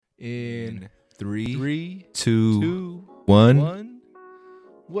In Three, three, two, two, one. one.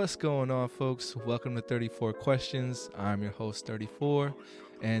 What's going on, folks? Welcome to 34 Questions. I'm your host, 34.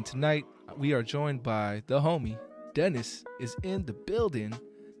 And tonight we are joined by the homie, Dennis, is in the building.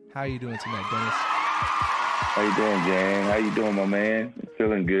 How you doing tonight, Dennis? How you doing, gang? How you doing, my man?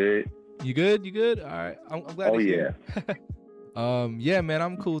 Feeling good. You good? You good? All right. I'm glad to hear. Yeah, man,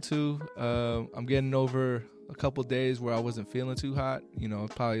 I'm cool too. I'm getting over a couple days where I wasn't feeling too hot. You know,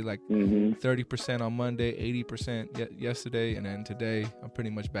 probably like 30% on Monday, 80% yesterday, and then today I'm pretty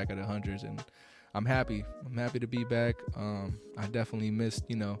much back at the hundreds, and I'm happy. I'm happy to be back. I definitely missed,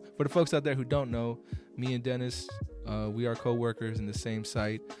 for the folks out there who don't know, me and Dennis, we are co-workers in the same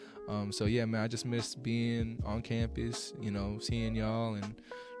site. So yeah, man, I just missed being on campus, seeing y'all and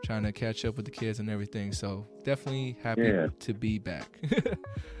trying to catch up with the kids and everything. So definitely happy to be back.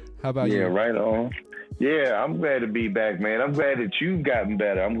 How about you? Yeah, right on. Yeah, I'm glad to be back, man. I'm glad that you've gotten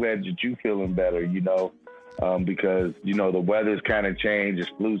better. I'm glad that you feeling better, because, the weather's kind of changed.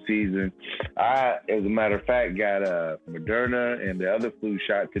 It's flu season. I, as a matter of fact, got Moderna and the other flu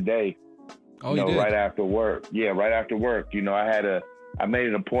shot today. Oh, you did? Right after work. Yeah, right after work. I made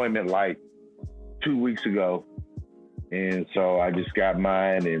an appointment like 2 weeks ago. And so I just got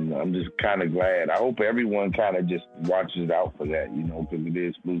mine, and I'm just kind of glad. I hope everyone kind of just watches out for that, because it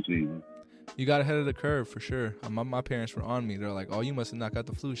is flu season. You got ahead of the curve for sure. My parents were on me. They're like, "Oh, you must have not got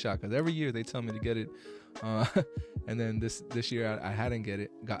the flu shot," because every year they tell me to get it. And then this year I hadn't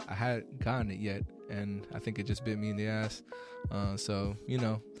I hadn't gotten it yet, and I think it just bit me in the ass. So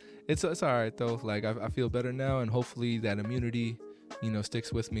it's all right though. Like I feel better now, and hopefully that immunity,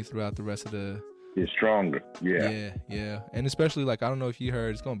 sticks with me throughout the rest of the. It's stronger. Yeah. Yeah. And especially, like, I don't know if you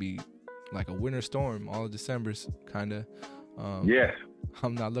heard, it's going to be like a winter storm all of December's kind of. Yes.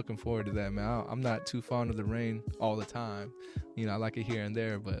 I'm not looking forward to that, man. I'm not too fond of the rain all the time. I like it here and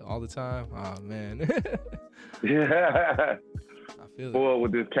there, but all the time, oh, man. Yeah. I feel it. Boy,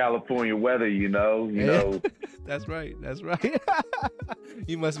 with this California weather, That's right.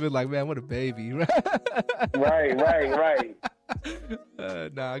 You must have been like, man, what a baby. Right.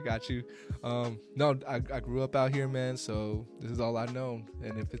 Nah, I got you. No, I grew up out here, man, so this is all I know.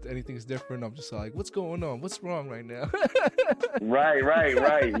 And if anything's different, I'm just like, what's going on? What's wrong right now? Right,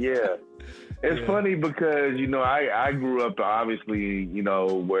 yeah. It's funny because, I grew up, obviously,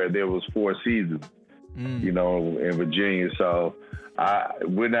 where there was 4 seasons, in Virginia. So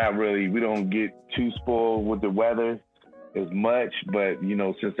we don't get too spoiled with the weather as much. But,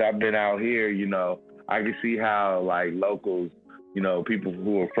 since I've been out here, I can see how, like, locals, people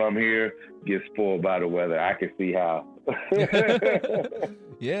who are from here get spoiled by the weather. I can see how.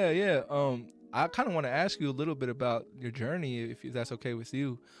 Yeah. I kind of want to ask you a little bit about your journey, if that's okay with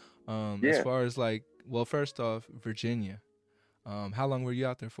you. As far as first off, Virginia. How long were you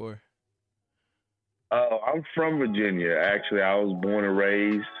out there for? I'm from Virginia. Actually, I was born and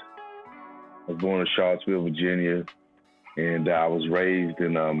raised. I was born in Charlottesville, Virginia, and I was raised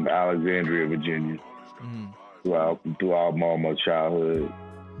in Alexandria, Virginia. Throughout my childhood.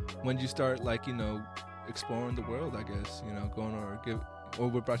 When did you start, exploring the world, I guess, going or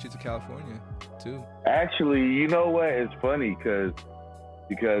what brought you to California, too? Actually, you know what? It's funny because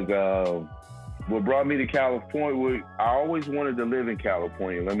what brought me to California, I always wanted to live in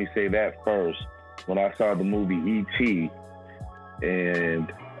California. Let me say that first. When I saw the movie E.T.,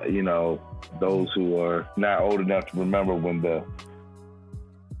 and, those who are not old enough to remember when the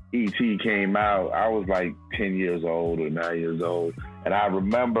E.T. came out, I was like 10 years old or 9 years old. And I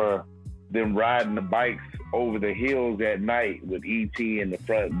remember them riding the bikes over the hills at night with E.T. in the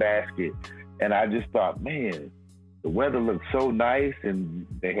front basket. And I just thought, man, the weather looked so nice, and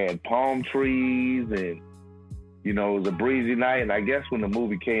they had palm trees, and, it was a breezy night. And I guess when the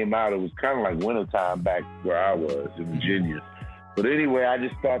movie came out, it was kind of like wintertime back where I was in Virginia. But anyway, I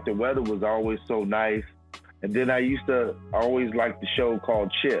just thought the weather was always so nice. And then I always liked the show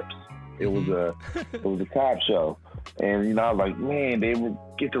called Chips. It was a cop show. And, I was like, man, they would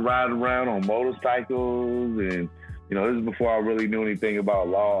get to ride around on motorcycles. And, this is before I really knew anything about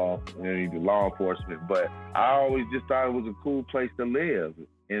law enforcement. But I always just thought it was a cool place to live.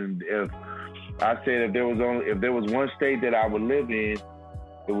 And if there was one state that I would live in,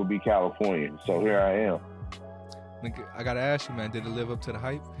 it would be California. So here I am. I got to ask you, man, did it live up to the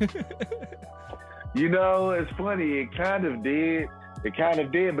hype? It's funny. It kind of did.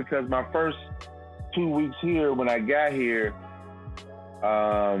 Because my first 2 weeks here, when I got here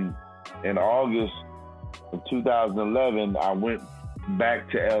in August of 2011, I went back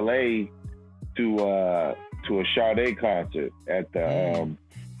to LA to a Sade concert at the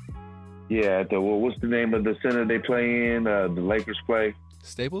what's the name of the center they play in? The Lakers play.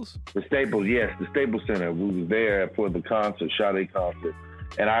 Staples? The Staples, yes, the Staples Center. We was there for the concert, Sade concert.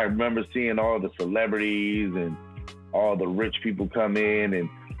 And I remember seeing all the celebrities and all the rich people come in and,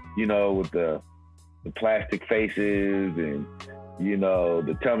 you know, with the plastic faces and, you know,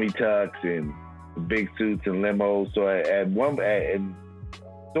 the tummy tucks and the big suits and limos. So and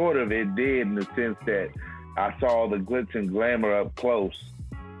sort of it did in the sense that I saw the glitz and glamour up close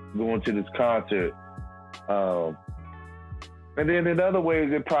going to this concert. And then in other ways,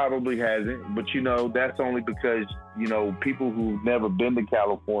 it probably hasn't. But, you know, that's only because, you know, people who've never been to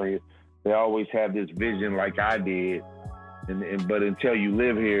California, they always have this vision like I did. But until you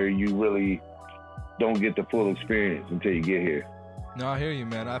live here, you really don't get the full experience until you get here. No, I hear you,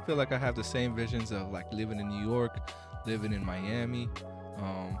 man. I feel like I have the same visions of like living in New York, living in Miami,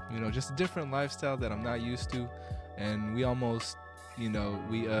 you know, just a different lifestyle that I'm not used to. And we almost, you know,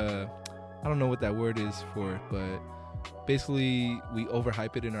 I don't know what that word is for it, but basically we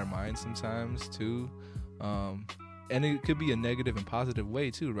overhype it in our minds sometimes too. And it could be a negative and positive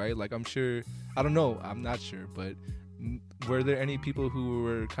way too, right? Like I'm not sure, but were there any people who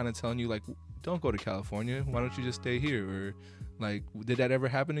were kind of telling you like, don't go to California, why don't you just stay here? Or like, did that ever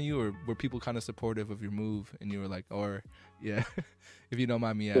happen to you? Or were people kind of supportive of your move and you were like, or yeah, if you don't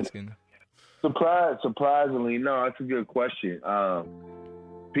mind me asking? Surprisingly, no, that's a good question.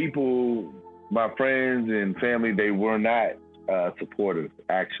 People, my friends and family, they were not supportive,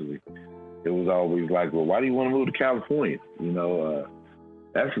 actually. It was always like, well, why do you want to move to California? You know,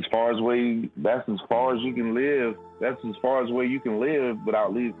 that's as far as you can live. That's as far as where you can live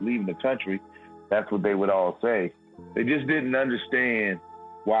without leaving the country. That's what they would all say. They just didn't understand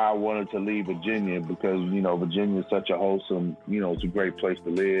why I wanted to leave Virginia because, you know, Virginia is such a wholesome, you know, it's a great place to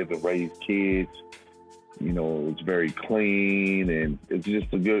live and raise kids. You know, it's very clean and it's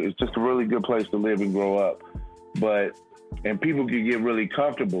just a really good place to live and grow up. And people can get really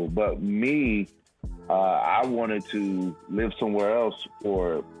comfortable. But me, I wanted to live somewhere else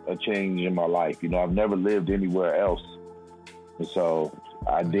for a change in my life. You know, I've never lived anywhere else. And so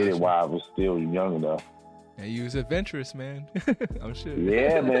I did it while I was still young enough. And you was adventurous, man. I'm sure.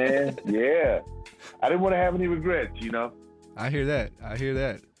 Yeah, man. Yeah. I didn't want to have any regrets, you know? I hear that.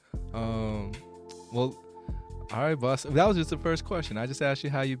 Well, all right, boss. That was just the first question. I just asked you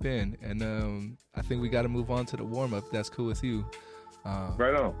how you been. And I think we got to move on to the warm-up. That's cool with you.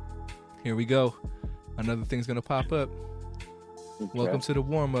 Right on. Here we go. Another thing's going to pop up. Okay. Welcome to the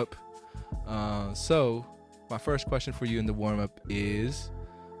warm-up. So my first question for you in the warm-up is,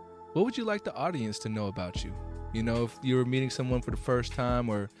 what would you like the audience to know about you? You know, if you were meeting someone for the first time,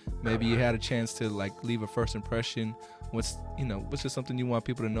 or maybe you had a chance to like leave a first impression, what's just something you want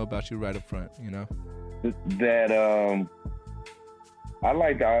people to know about you right up front, you know? That I'd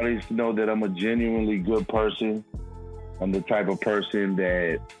like the audience to know that I'm a genuinely good person. I'm the type of person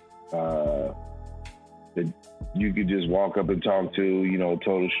that you could just walk up and talk to, you know, a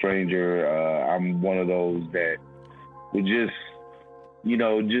total stranger. I'm one of those that would just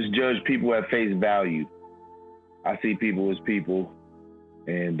judge people at face value. I see people as people,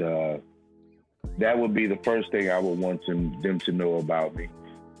 and that would be the first thing I would want them to know about me.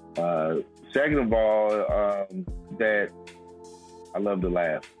 Second of all, that I love to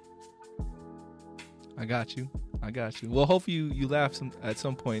laugh. I got you. Well, hopefully you laugh at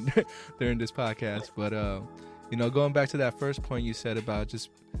some point during this podcast. But, you know, going back to that first point you said about just,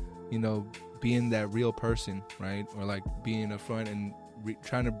 you know, being that real person, right? Or like being upfront and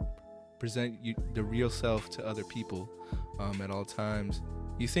trying to present the real self to other people at all times.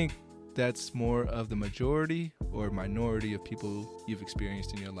 You think that's more of the majority or minority of people you've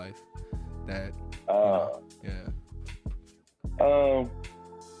experienced in your life? That,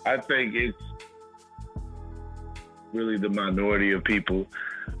 I think it's really the minority of people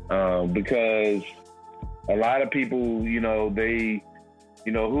because a lot of people, you know,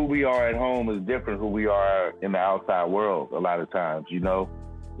 who we are at home is different who we are in the outside world a lot of times, you know.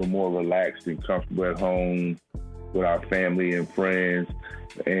 We're more relaxed and comfortable at home with our family and friends.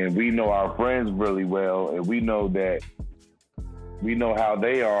 And we know our friends really well, and we know how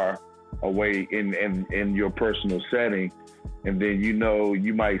they are away in your personal setting. And then, you know,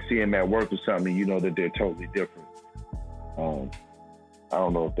 you might see them at work or something, you know that they're totally different. I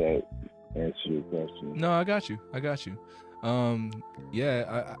don't know if that answers your question. No, I got you.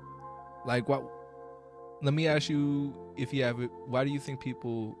 Let me ask you, if you have it, why do you think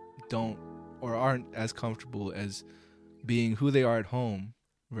people don't or aren't as comfortable as being who they are at home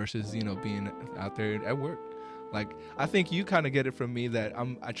versus, you know, being out there at work? Like, I think you kind of get it from me that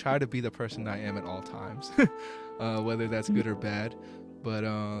I try to be the person I am at all times, whether that's good or bad. But,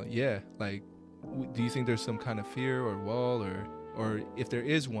 like, do you think there's some kind of fear or wall or Or if there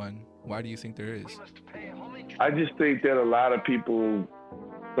is one, why do you think there is? I just think that a lot of people,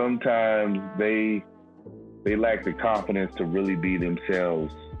 sometimes they lack the confidence to really be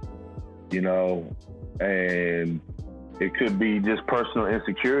themselves, you know, and it could be just personal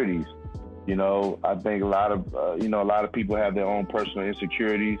insecurities. You know, I think a lot of people have their own personal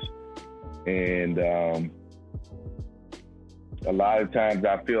insecurities, and a lot of times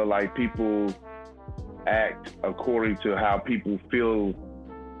I feel like people act according to how people feel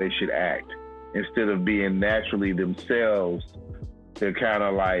they should act instead of being naturally themselves. They're kind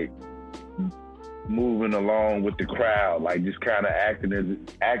of like moving along with the crowd, like just kind of acting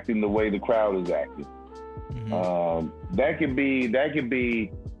the way the crowd is acting. Mm-hmm. That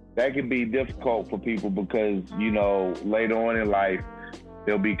can be difficult for people because, you know, later on in life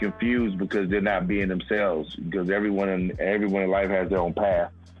they'll be confused because they're not being themselves, because everyone in life has their own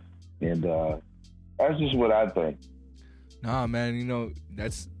path, and that's just what I think. Nah, man, you know,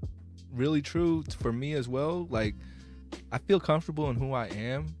 that's really true for me as well. Like, I feel comfortable in who I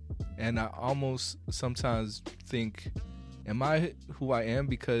am, and I almost sometimes think, am I who I am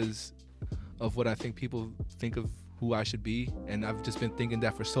because of what I think people think of who I should be? And I've just been thinking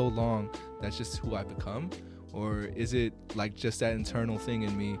that for so long, that's just who I become. Or is it like just that internal thing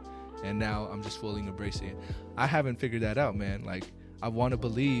in me, and now I'm just fully embracing it? I haven't figured that out, man. Like, I want to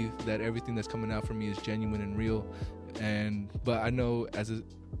believe that everything that's coming out from me is genuine and real, but I know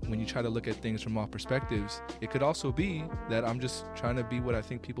when you try to look at things from all perspectives, it could also be that I'm just trying to be what I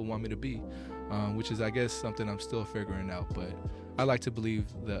think people want me to be, which is, I guess, something I'm still figuring out. But I like to believe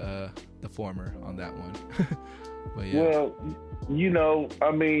the former on that one. But yeah. Well, you know,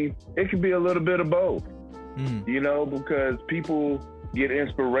 I mean, it could be a little bit of both. You know, because people get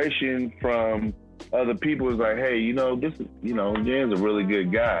inspiration from other people. It's like, hey, you know, Jan's a really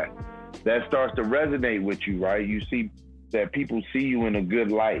good guy. That starts to resonate with you, right? You see that people see you in a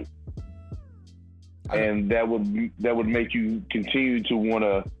good light, and that would make you continue to want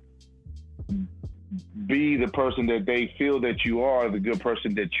to be the person that they feel that you are, the good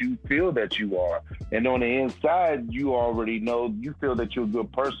person that you feel that you are. And on the inside, you already know, you feel that you're a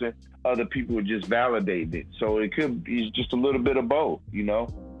good person. Other people are just validating it. So it's just a little bit of both, you know?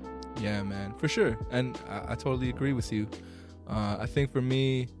 Yeah, man, for sure. And I totally agree with you. I think for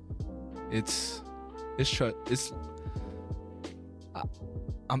me,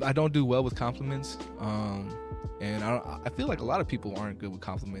 I don't do well with compliments. And I feel like a lot of people aren't good with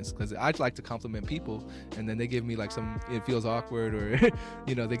compliments, because I'd like to compliment people, and then they give me like it feels awkward, or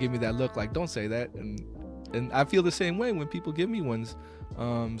you know, they give me that look like, don't say that, and I feel the same way when people give me ones.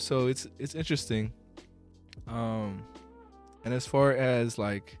 So it's interesting. And as far as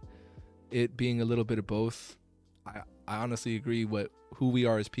like it being a little bit of both, I honestly agree. Who we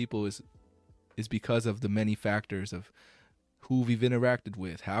are as people is because of the many factors of who we've interacted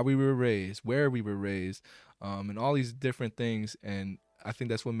with, how we were raised, where we were raised, and all these different things. And I think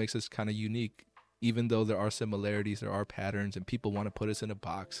that's what makes us kind of unique, even though there are similarities, there are patterns, and people want to put us in a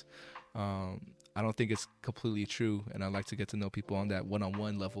box. I don't think it's completely true, and I like to get to know people on that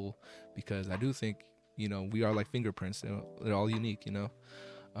one-on-one level, because I do think, you know, we are like fingerprints. They're all unique, you know.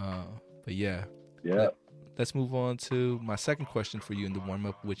 But yeah. Let's move on to my second question for you in the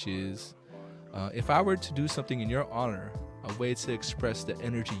warm-up, which is, if I were to do something in your honor, a way to express the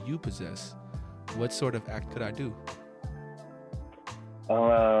energy you possess, what sort of act could I do?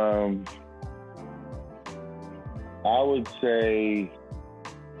 I would say,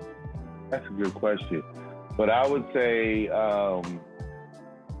 that's a good question, but I would say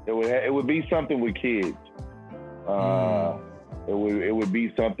it would be something with kids. It would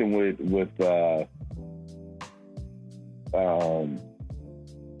be something with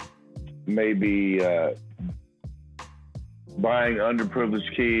maybe buying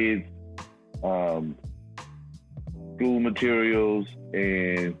underprivileged kids school materials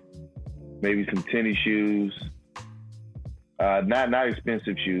and maybe some tennis shoes. Not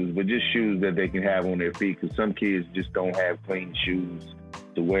expensive shoes, but just shoes that they can have on their feet, because some kids just don't have clean shoes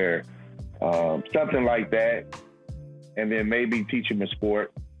to wear. Something like that. And then maybe teach them a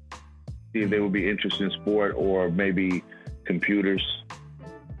sport. See if they would be interested in sport, or maybe computers.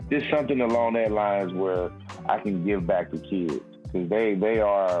 Just something along that lines where I can give back to kids, because they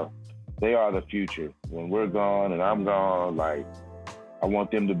are the future. When we're gone and I'm gone, like, I want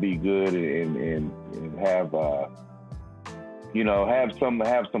them to be good and have have some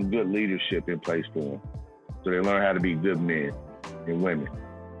good leadership in place for them, so they learn how to be good men and women.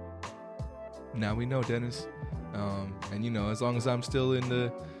 Now we know, Dennis, and you know, as long as I'm still in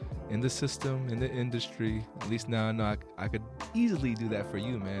the system, in the industry, at least now I know I could easily do that for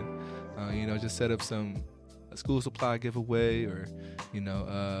you, man. You know, just set up some a school supply giveaway or,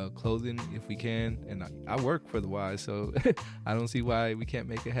 clothing if we can. And I work for the Y, so I don't see why we can't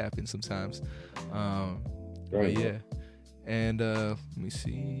make it happen sometimes. But yeah. And let me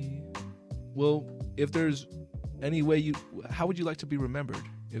see. Well, if there's any way how would you like to be remembered?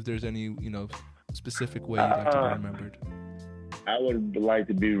 If there's any, specific way you'd like to be remembered? I would like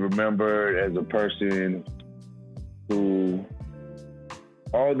to be remembered as a person who,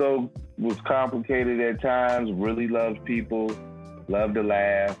 although was complicated at times, really loved people, loved to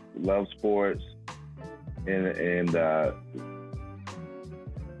laugh, loved sports, and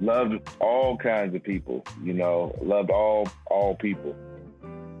loved all kinds of people, loved all people.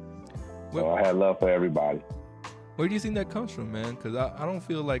 So I had love for everybody. Where do you think that comes from, man? Because I don't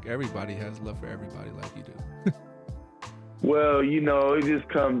feel like everybody has love for everybody like you do. Well, it just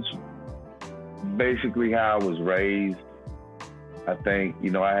comes basically how I was raised. I think,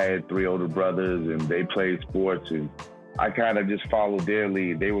 I had 3 older brothers and they played sports and I kind of just followed their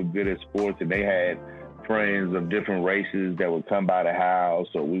lead. They were good at sports and they had friends of different races that would come by the house,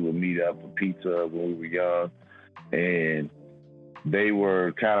 or we would meet up for pizza when we were young. And they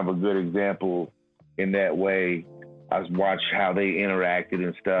were kind of a good example in that way. I watched how they interacted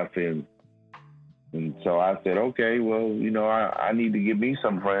and stuff. And so I said, okay, well, I need to get me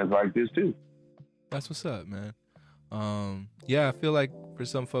some friends like this too. That's what's up, man. Yeah, I feel like for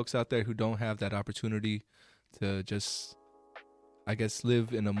some folks out there who don't have that opportunity to just, I guess,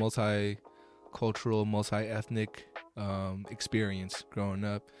 live in a multicultural, multi-ethnic experience growing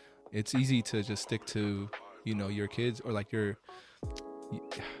up, it's easy to just stick to, your kids or like your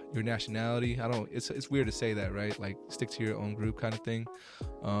nationality. It's weird to say that, right? Like stick to your own group kind of thing.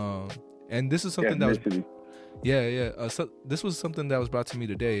 And this is something that was, so this was something that was brought to me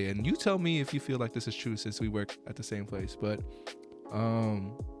today, and you tell me if you feel like this is true since we work at the same place. But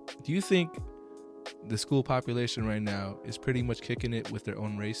do you think the school population right now is pretty much kicking it with their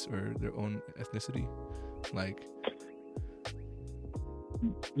own race or their own ethnicity? Like,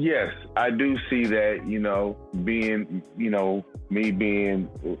 yes, I do see that, being, me being,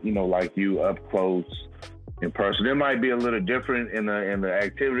 like you up close in person. It might be a little different in the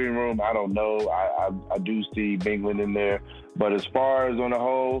activity room. I don't know. I do see mingling in there, but as far as on the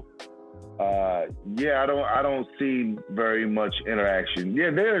whole, I don't see very much interaction. Yeah,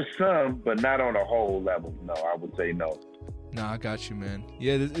 there's some, but not on a whole level. No, I would say no. No, I got you, man.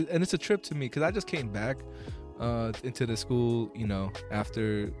 Yeah, and it's a trip to me because I just came back into the school,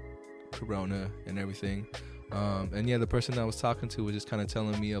 after Corona and everything. And yeah, the person I was talking to was just kind of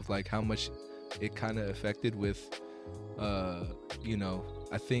telling me of like how much it kind of affected with, I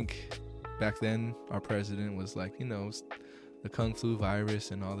think back then our president was like, the Kung Flu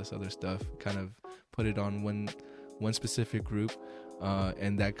virus and all this other stuff, kind of put it on one specific group.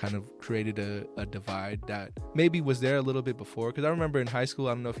 And that kind of created a divide that maybe was there a little bit before. Because I remember in high school,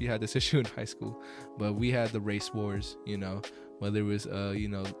 I don't know if you had this issue in high school, but we had the race wars, whether it was,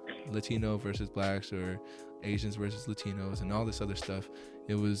 Latino versus blacks or Asians versus Latinos and all this other stuff.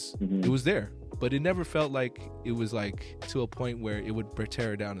 It was there, but it never felt like it was like to a point where it would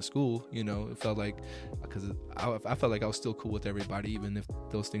tear down the school. It felt like, because I felt like I was still cool with everybody, even if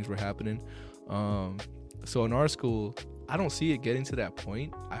those things were happening. So in our school, I don't see it getting to that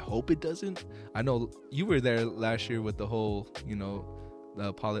point. I hope it doesn't. I know you were there last year with the whole,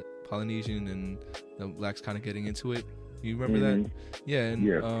 the Polynesian and the blacks kind of getting into it. You remember that? Yeah. And,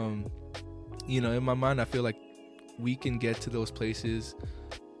 in my mind, I feel like we can get to those places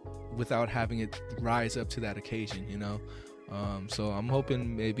without having it rise up to that occasion, So I'm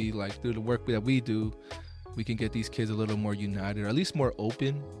hoping maybe like through the work that we do, we can get these kids a little more united, or at least more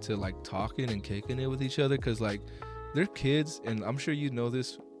open to like talking and kicking it with each other. Cause like they're kids, and I'm sure you know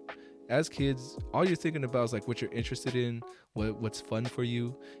this, as kids, all you're thinking about is like what you're interested in, what's fun for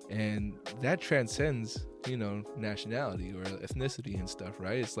you. And that transcends, nationality or ethnicity and stuff,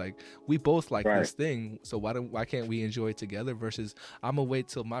 right? It's like we both like this thing, so why can't we enjoy it together versus I'm gonna wait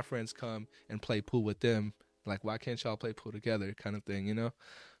till my friends come and play pool with them. Like, why can't y'all play pool together kind of thing,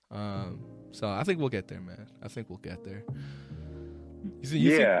 So I think we'll get there, man. I think we'll get there.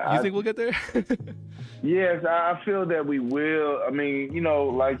 You think we'll get there? Yes, I feel that we will. I mean,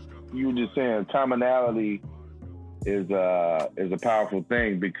 like you were just saying, commonality is a powerful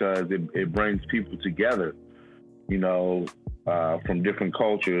thing because it brings people together, from different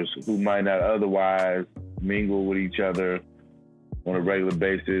cultures who might not otherwise mingle with each other on a regular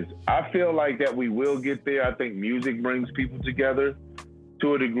basis. I feel like that we will get there. I think music brings people together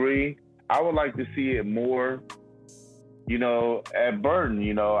to a degree. I would like to see it more, at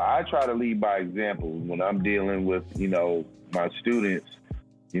Burton. I try to lead by example when I'm dealing with, my students.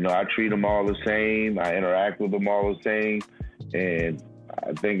 You know, I treat them all the same. I interact with them all the same. And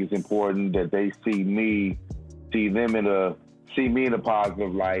I think it's important that they see me in a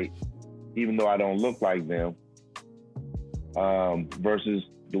positive light, even though I don't look like them. Versus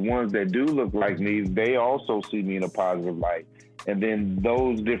the ones that do look like me, they also see me in a positive light. And then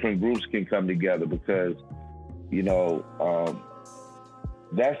those different groups can come together because, you know,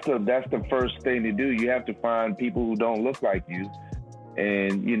 that's the first thing to do. You have to find people who don't look like you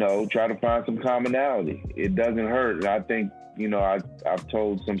and, you know, try to find some commonality. It doesn't hurt. And I think, you know, I've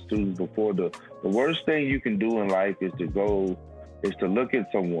told some students before, the worst thing you can do in life is to look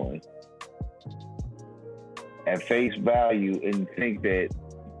at someone at face value and think that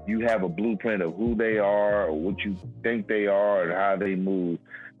you have a blueprint of who they are or what you think they are and how they move.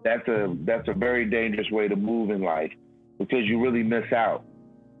 That's a very dangerous way to move in life because you really miss out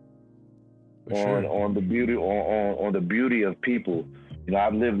on the beauty on the beauty of people. You know,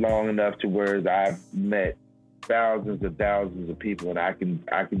 I've lived long enough to where I've met thousands and thousands of people, and I can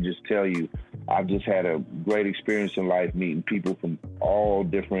just tell you, I've just had a great experience in life meeting people from all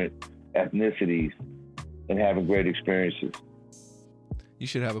different ethnicities and having great experiences. You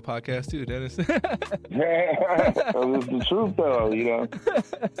should have a podcast too, Dennis. It's the truth, though. You know,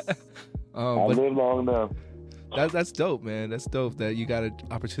 I lived long enough. That's dope, man. That's dope that you got an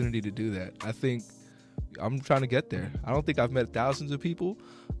opportunity to do that. I think I'm trying to get there. I don't think I've met thousands of people,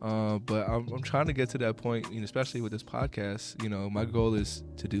 but I'm trying to get to that point. You know, especially with this podcast. You know, my goal is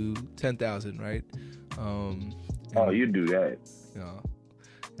to do 10,000, right? You do that. You know,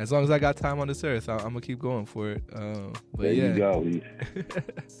 as long as I got time on this earth, I'm gonna keep going for it. But there yeah, you go.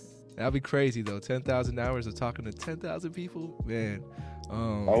 That'd be crazy though. 10,000 hours of talking to 10,000 people, man.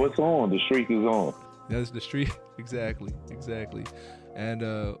 It's on. The streak is on. That's the streak. Exactly. And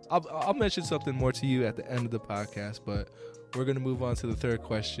I'll mention something more to you at the end of the podcast, but we're gonna move on to the third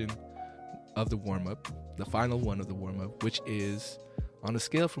question of the warm-up, the final one of the warm-up, which is, on a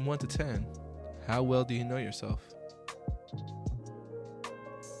scale from 1 to 10, how well do you know yourself?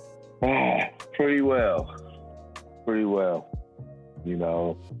 Pretty well. You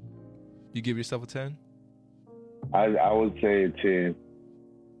know. You give yourself a 10? I would say a 10.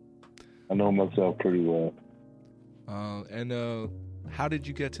 I know myself pretty well. And how did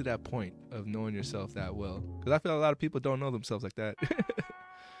you get to that point of knowing yourself that well? Because I feel a lot of people don't know themselves like that.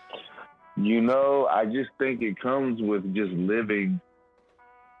 You know, I just think it comes with just living,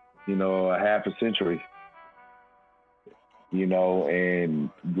 you know, a half a century. You know, and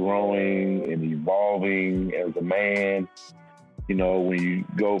growing and evolving as a man. You know, when you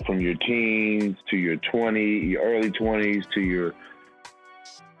go from your teens to your early 20s to your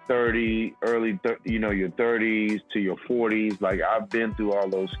 30, your 30s to your 40s. Like, I've been through all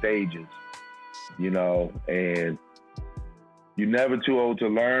those stages, you know, and you're never too old to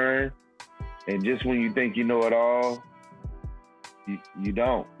learn. And just when you think you know it all, you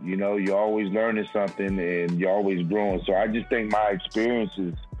don't. You know, you're always learning something and you're always growing. So I just think my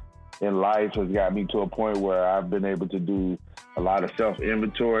experiences in life has got me to a point where I've been able to do a lot of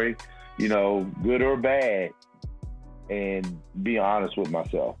self-inventory, you know, good or bad, and be honest with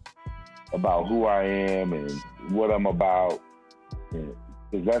myself about who I am and what I'm about.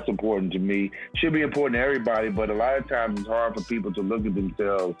 Because that's important to me. Should be important to everybody, but a lot of times it's hard for people to look at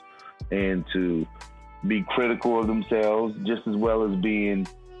themselves and to be critical of themselves, just as well as being,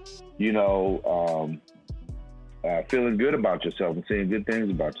 you know, feeling good about yourself and saying good things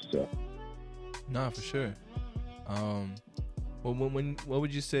about yourself. Nah, for sure. Well, when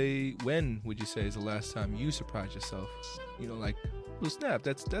would you say is the last time you surprised yourself? You know, like, oh snap,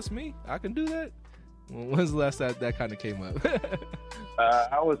 that's me. I can do that. Well, when's the last time that kind of came up?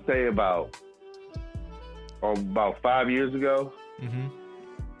 I would say about 5 years ago. Mm-hmm.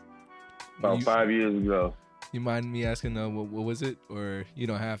 About 5 years ago. You mind me asking, what was it? Or you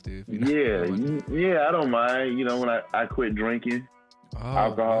don't have to. If you yeah, I don't mind. You know, when I quit drinking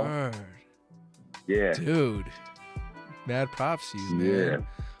alcohol. Word. Yeah. Dude. Mad props to you, man.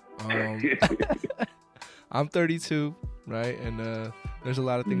 Yeah. I'm 32, right? And there's a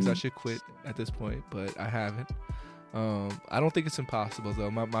lot of things I should quit at this point, but I haven't. I don't think it's impossible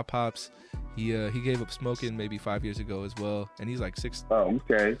though. My pops, he gave up smoking maybe 5 years ago as well, and he's like 60. Oh,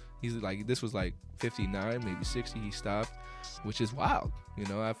 okay. He's like, this was like 59, maybe 60. He stopped, which is wild. You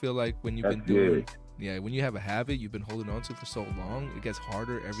know, I feel like when you've been doing, when you have a habit you've been holding on to for so long, it gets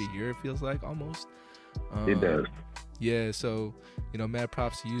harder every year. It feels like almost. It does. Yeah, so, you know, mad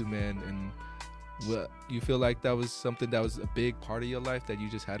props to you, man. And what, you feel like that was something that was a big part of your life that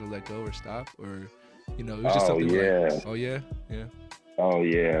you just had to let go or stop? Or, you know, it was just something like, oh, yeah? Yeah. Oh,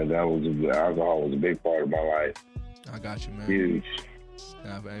 yeah. Alcohol was a big part of my life. I got you, man. Huge.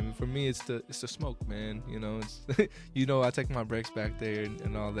 Nah, but I mean, for me, it's the smoke, man. You know, it's I take my breaks back there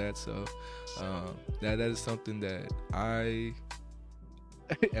and all that. So that is something that I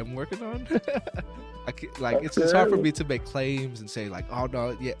am working on. It's hard for me to make claims and say like, oh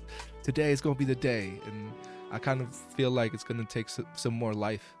no, yeah, today is gonna be the day, and I kind of feel like it's gonna take some more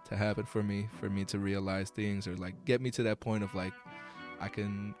life to happen for me to realize things, or like get me to that point of like I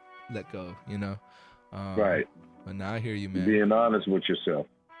can let go, Right. But now I hear you, man. Being honest with yourself.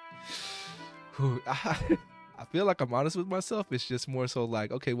 I feel like I'm honest with myself. It's just more so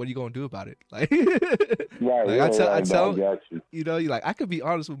like, okay, what are you gonna do about it? Like, right. Like I tell you. Like I could be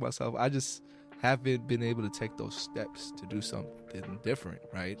honest with myself. I just haven't been able to take those steps to do something different,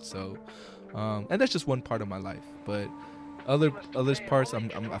 right? So, and that's just one part of my life. But other parts,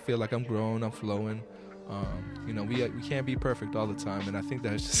 I feel like I'm growing, I'm flowing. We can't be perfect all the time, and I think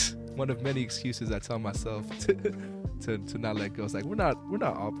that's just one of many excuses I tell myself to not let go. It's like we're not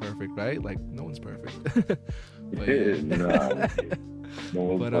all perfect, right? Like no one's perfect. But, no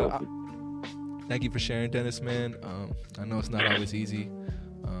one's perfect. Thank you for sharing, Dennis, man. I know it's not always easy,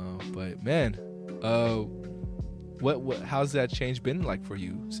 but man, how's that change been like for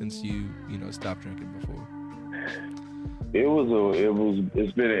you since you stopped drinking before?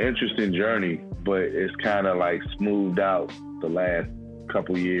 It's been an interesting journey, but it's kind of like smoothed out the last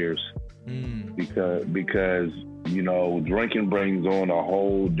couple years because drinking brings on a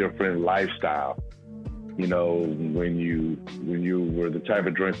whole different lifestyle. When you were the type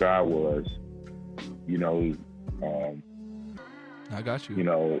of drinker I was, I got you.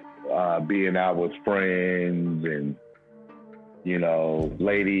 Being out with friends and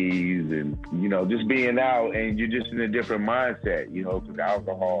ladies and just being out, and you're just in a different mindset, because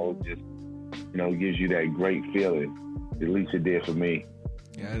alcohol just gives you that great feeling. At least it did for me.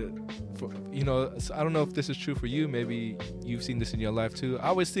 Yeah, I don't know if this is true for you. Maybe you've seen this in your life too. I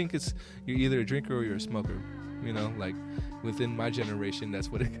always think you're either a drinker or you're a smoker. Like within my generation,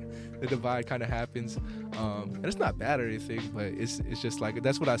 that's what the divide kind of happens. And it's not bad or anything, but it's just like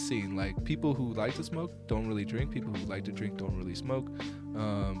that's what I've seen. Like people who like to smoke don't really drink. People who like to drink don't really smoke.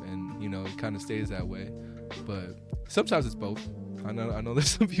 And it kind of stays that way. But sometimes it's both. I know there's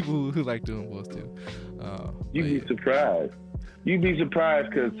some people who like doing both too. You'd be surprised. You'd be surprised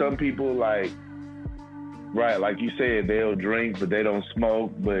because some people like you said, they'll drink but they don't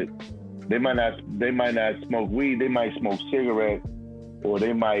smoke. But they might not smoke weed. They might smoke cigarettes, or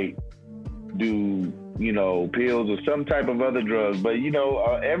they might do pills or some type of other drugs. But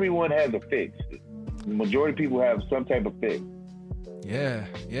everyone has a fix. The majority of people have some type of fix. Yeah.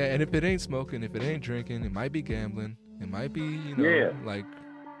 And if it ain't smoking, if it ain't drinking, it might be gambling. It might be, like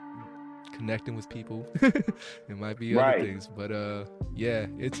connecting with people. It might be other things, but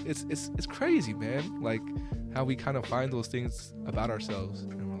it's crazy, man. Like how we kind of find those things about ourselves,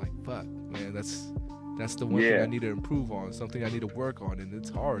 and we're like, fuck, man, that's the one thing I need to improve on, something I need to work on, and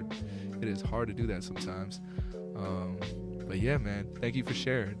it's hard. It is hard to do that sometimes. But yeah, man, thank you for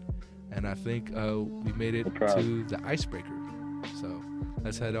sharing. And I think we made it to the icebreaker. So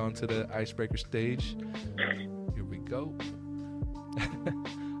let's head on to the icebreaker stage. Here we go.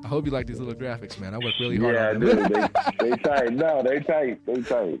 I hope you like these little graphics, man. I work really hard on them. Yeah, they tight. No, they tight.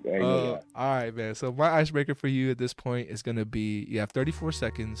 All right, man. So my icebreaker for you at this point is going to be, you have 34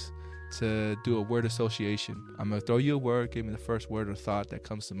 seconds to do a word association. I'm going to throw you a word. Give me the first word or thought that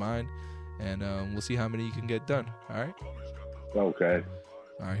comes to mind, and we'll see how many you can get done. All right? Okay.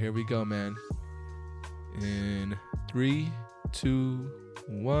 All right, here we go, man. In 3, 2,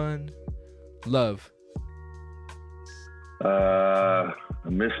 1. Love. A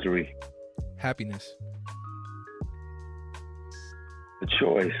mystery. Happiness. A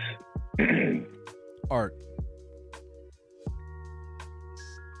choice. Art.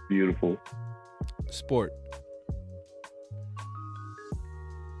 Beautiful. Sport.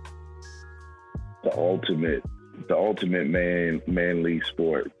 The ultimate manly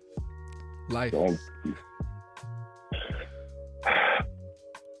sport. Life.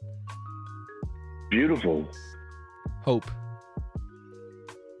 Beautiful. Hope.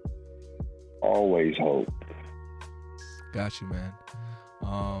 Always hope. Got you, man.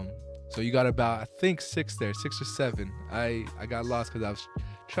 So you got about, I think 6 or 7. I got lost because I was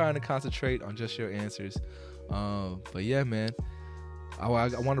trying to concentrate on just your answers. But yeah, man, I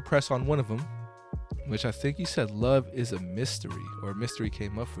want to press on one of them, which I think you said love is a mystery, or mystery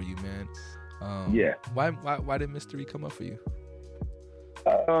came up for you, man. Yeah. Why did mystery come up for you?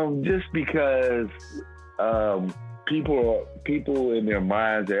 Just because people in their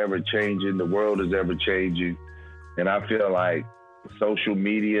minds are ever changing. The world is ever changing, and I feel like social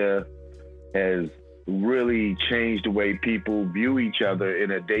media has really changed the way people view each other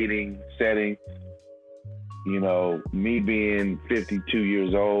in a dating setting. You know, me being 52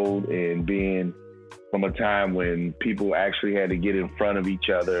 years old and being from a time when people actually had to get in front of each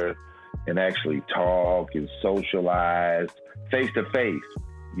other and actually talk and socialize face to face.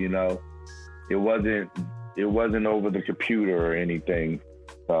 You know, it wasn't over the computer or anything.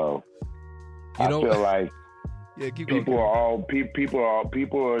 So I feel like people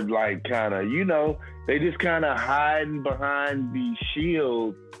are like kind of, you know, they just kind of hiding behind these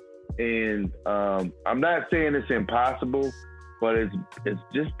shields. And I'm not saying it's impossible, but it's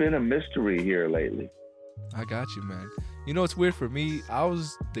just been a mystery here lately. I got you, man. You know, it's weird for me. I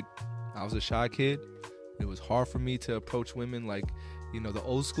was a shy kid. It was hard for me to approach women like, you know, the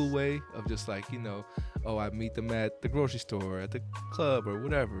old school way of just like, you know, oh, I meet them at the grocery store, at the club or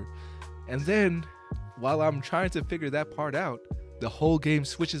whatever. And then while I'm trying to figure that part out, the whole game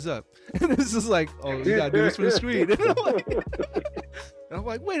switches up. And it's just like, oh, you gotta do this for the screen. And I'm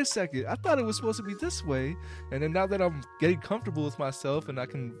like, wait a second, I thought it was supposed to be this way. And then now that I'm getting comfortable with myself and I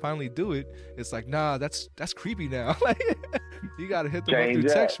can finally do it, it's like, nah, that's creepy now. Like, you gotta hit them up through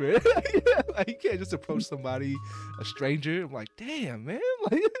text, man. Like, you can't just approach somebody, a stranger. I'm like, damn, man.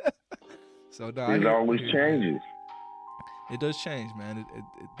 Like, so nah, it always changes. It does change, man. It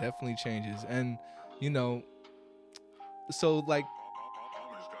definitely changes. And, you know, so like,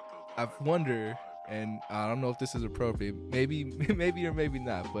 I wonder, and I don't know if this is appropriate, maybe or maybe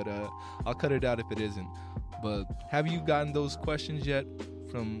not, but I'll cut it out if it isn't. But have you gotten those questions yet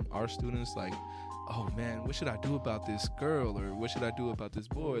from our students? Like, oh man, what should I do about this girl, or what should I do about this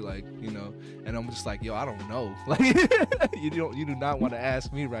boy? Like, you know, and I'm just like, yo, I don't know. Like, you do not want to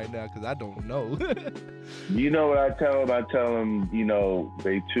ask me right now because I don't know. You know what I tell them? I tell them, you know,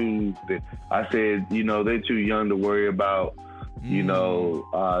 I said, you know, they're too young to worry about, you know,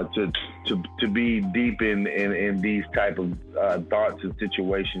 to be deep in these type of thoughts and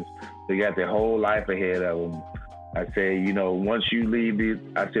situations. They got their whole life ahead of them. I say, you know, once you leave these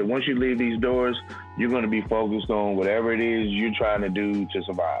doors, you're going to be focused on whatever it is you're trying to do to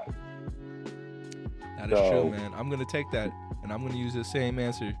survive. That is true, man. I'm going to take that and I'm going to use the same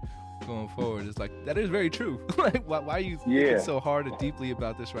answer going forward. It's like, that is very true. Like, why are you thinking so hard and deeply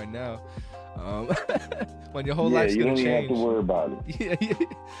about this right now? When your whole life's going to change. You don't even have to worry about it. Yeah.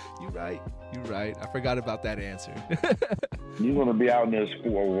 You're right. I forgot about that answer. You're going to be out in this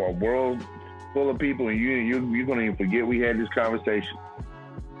world full of people, and you're going to even forget we had this conversation.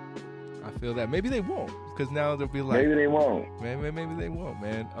 I feel that. Maybe they won't, because now they'll be like... Maybe they won't. Maybe they won't,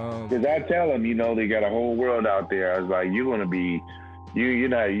 man. Because I tell them, you know, they got a whole world out there. I was like, you're going to be... You're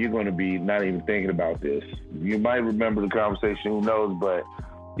going to be not even thinking about this. You might remember the conversation, who knows, but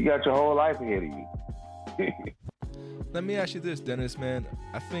you got your whole life ahead of you. Let me ask you this, Dennis, man.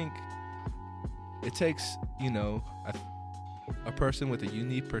 I think it takes, you know, a person with a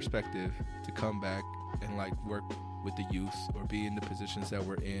unique perspective to come back and like work with the youth or be in the positions that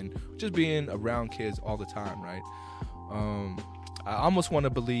we're in, just being around kids all the time, right? I almost want to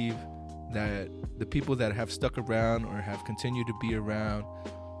believe that the people that have stuck around or have continued to be around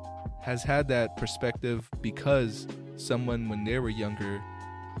has had that perspective because someone when they were younger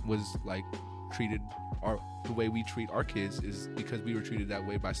was like treated the way we treat our kids is because we were treated that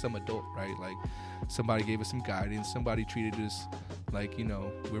way by some adult, right? Like somebody gave us some guidance, somebody treated us like, you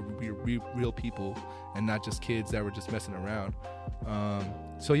know, we're real people and not just kids that were just messing around.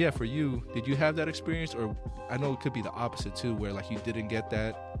 So yeah, for you, did you have that experience? Or I know it could be the opposite too, where like you didn't get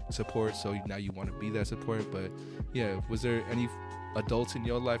that support, so now you want to be that support. But yeah, was there any adults in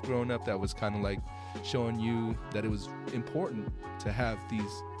your life growing up that was kind of like showing you that it was important to have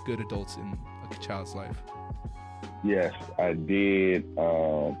these good adults in a child's life? Yes, I did.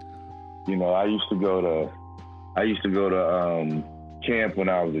 You know, I used to go to camp when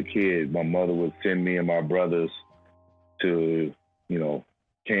I was a kid. My mother would send me and my brothers to, you know,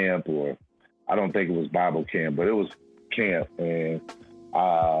 camp, or I don't think it was Bible camp, but it was camp. And,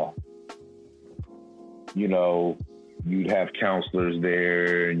 you know, you'd have counselors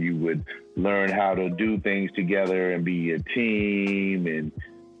there and you would learn how to do things together and be a team, and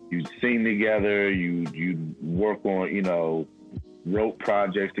you'd sing together, you'd work on, you know, rope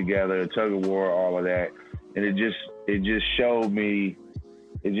projects together, tug of war, all of that. And it just showed me,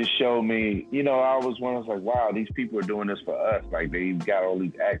 you know, I was like, wow, these people are doing this for us. Like, they've got all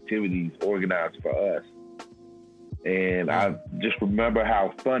these activities organized for us. And I just remember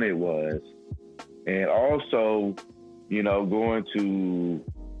how fun it was. And also, you know, going to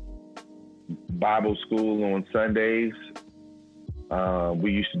Bible school on Sundays.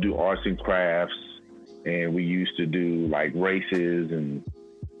 We used to do arts and crafts, and we used to do like races and,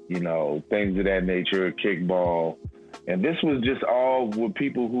 things of that nature, kickball. And this was just all with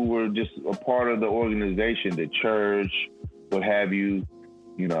people who were just a part of the organization, the church, what have you.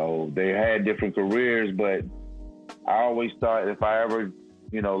 They had different careers, but I always thought if I ever,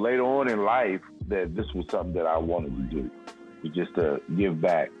 later on in life, that this was something that I wanted to do, just to give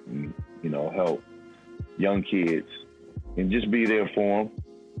back and, help young kids and just be there for them.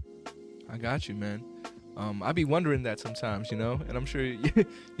 I got you, man. I be wondering that sometimes, and I'm sure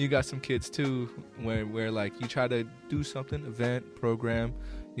you got some kids too, where like you try to do something, event, program,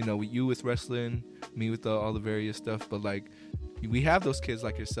 with you with wrestling, me with all the various stuff, but like we have those kids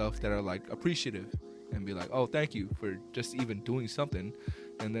like yourself that are like appreciative and be like, oh, thank you for just even doing something,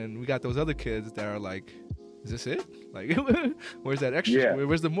 and then we got those other kids that are like, is this it? Like, where's that extra? Yeah.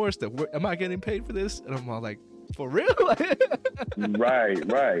 Where's the more stuff? Am I getting paid for this? And I'm all like, for real?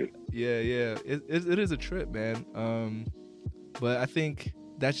 Right. Yeah. It is a trip, man. But I think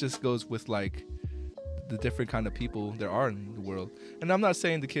that just goes with like the different kind of people there are in the world. And I'm not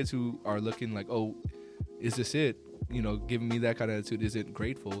saying the kids who are looking like, oh, is this it? Giving me that kind of attitude isn't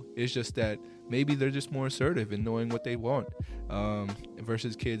grateful. It's just that maybe they're just more assertive in knowing what they want,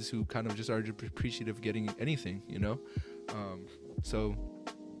 versus kids who kind of just are appreciative of getting anything, So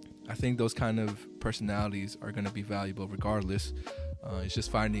I think those kind of personalities are going to be valuable regardless. It's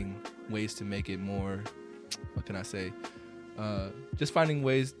just finding ways to make it more, what can I say? Just finding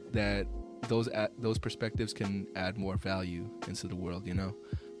ways that those perspectives can add more value into the world, Yeah.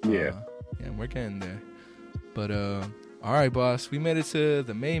 Yeah, we're getting there. But, all right, boss, we made it to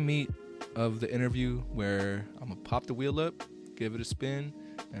the main meat of the interview where I'm going to pop the wheel up, give it a spin,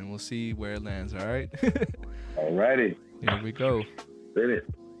 and we'll see where it lands, all right? All righty. Here we go. Spin it.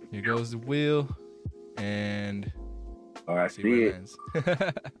 Here goes the wheel, and I see it. Lands.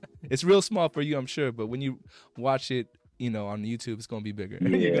 It's real small for you, I'm sure, but when you watch it, on YouTube, it's going to be bigger. Yeah,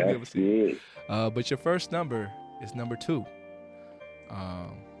 You're gonna be able to see it. But your first number is number 2.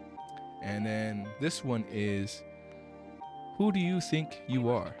 And then this one is, who do you think you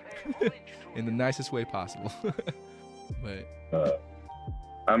are? In the nicest way possible. But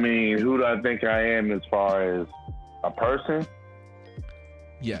who do I think I am as far as a person?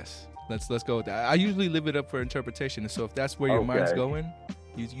 Yes. Let's go with that. I usually leave it up for interpretation. So if that's where your mind's going,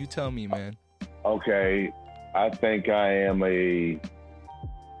 you tell me, man. Okay. I think I am a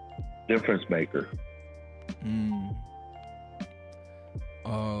difference maker.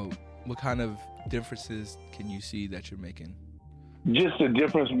 What kind of differences can you see that you're making? Just a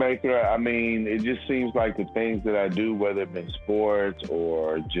difference maker. It just seems like the things that I do, whether it's been sports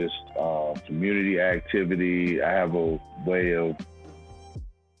or just community activity, I have a way of,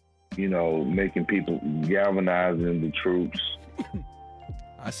 making people, galvanizing the troops.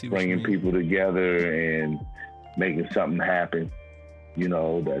 I see. Bringing people together and making something happen,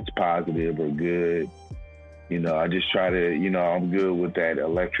 that's positive or good. I just try to, I'm good with that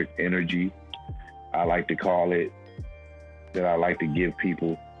electric energy, I like to call it, that I like to give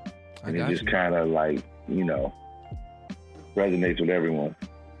people. And it just kind of like, resonates with everyone.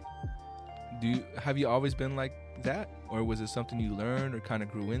 Have you always been like that? Or was it something you learned or kind of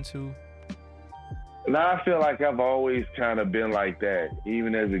grew into? No, I feel like I've always kind of been like that.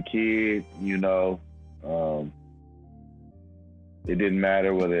 Even as a kid, it didn't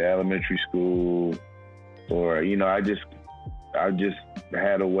matter whether elementary school or, I just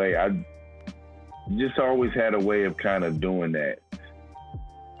had a way. I just always had a way of kind of doing that.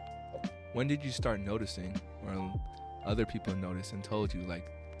 When did you start noticing, or other people noticed and told you, like,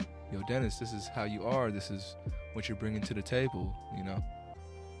 yo, Dennis, this is how you are. This is what you're bringing to the table,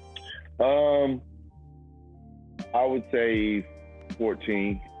 I would say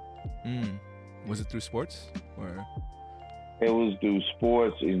 14. Was it through sports or? It was through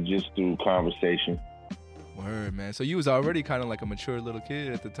sports and just through conversation. Word, man. So you was already kind of like a mature little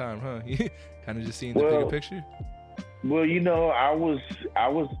kid at the time, huh? Kind of just seeing the bigger picture. Well, I was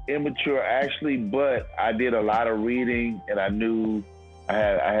immature actually, but I did a lot of reading, and I knew I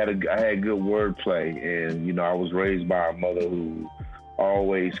had good wordplay, and I was raised by a mother who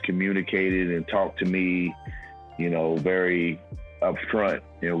always communicated and talked to me, very upfront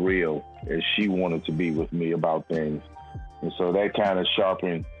and real, as she wanted to be with me about things, and so that kind of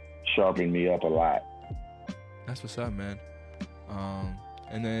sharpened me up a lot. That's what's up, man.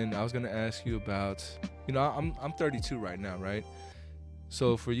 And then I was gonna ask you about, I'm 32 right now, right?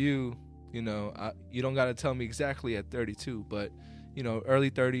 So for you, you don't gotta tell me exactly at 32, but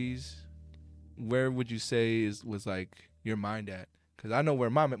early 30s, where would you say was like your mind at? Because I know where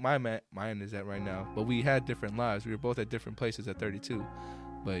my mind is at right now, but we had different lives. We were both at different places at 32,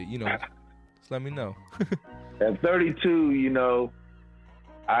 but just let me know. At 32,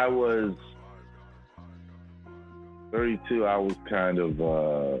 I was 32. I was kind of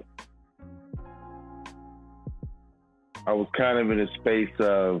in a space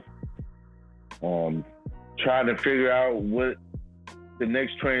of trying to figure out what the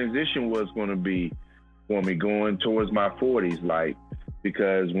next transition was going to be for me going towards my 40s. Like,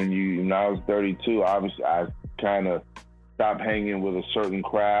 because when I was 32, obviously I kind of stopped hanging with a certain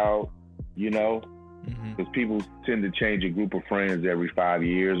crowd, you know, because people tend to change a group of friends every 5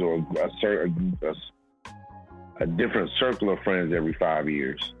 years, or a different circle of friends every 5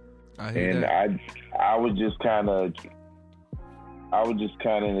 years. I was just kind of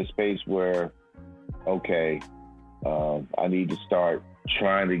in a space where, okay, I need to start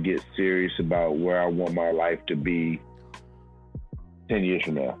trying to get serious about where I want my life to be 10 years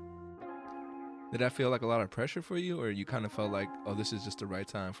from now. Did that feel like a lot of pressure for you, or you kind of felt like, oh, this is just the right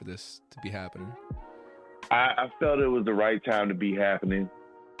time for this to be happening? I felt it was the right time to be happening,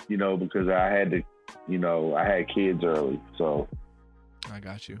 you know, because I had to, you know, I had kids early, so. I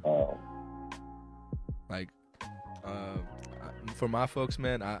got you. For my folks,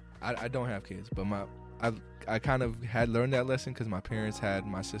 man, I don't have kids, but I kind of had learned that lesson because my parents had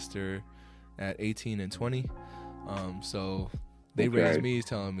my sister at 18 and 20. So they raised me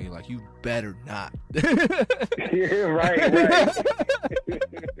telling me, like, you better not. Yeah, right.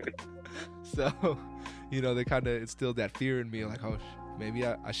 So, you know, they kind of instilled that fear in me, like, oh, maybe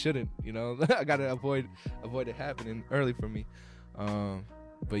I shouldn't, you know. I got to avoid it happening early for me.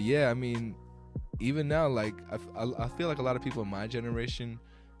 But yeah, I mean, even now, like, I feel like a lot of people in my generation,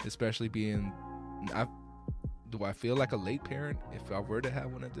 especially being, do I feel like a late parent if I were to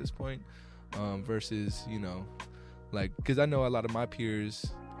have one at this point, versus, you know, like, because I know a lot of my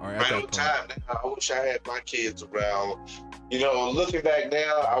peers are at that point. Time now, I wish I had my kids around, you know, looking back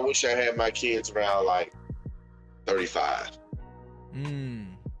now, I wish I had my kids around like 35.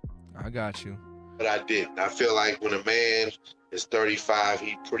 I got you. But I didn't. I feel like when a man is 35,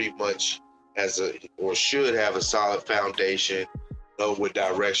 he pretty much has should have a solid foundation, know what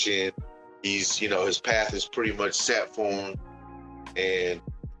direction he's, you know, his path is pretty much set for him, and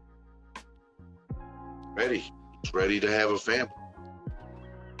ready to have a family.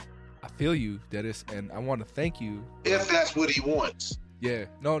 I feel you, Dennis, and I want to thank you. If that's what he wants. Yeah.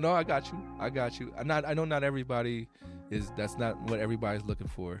 No, I got you. I know not everybody that's not what everybody's looking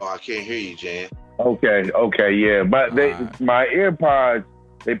for. Oh, I can't hear you, Jan. Okay, yeah. But my AirPods,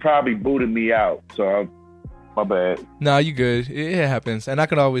 they probably booted me out, so my bad. No, you good. It happens, and I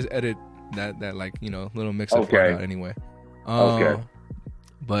could always edit that like, you know, little mix up part out anyway. Okay.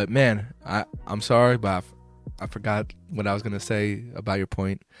 But man, I'm sorry, but I forgot what I was gonna say about your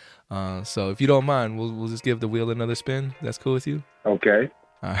point. So if you don't mind, we'll just give the wheel another spin. That's cool with you? Okay.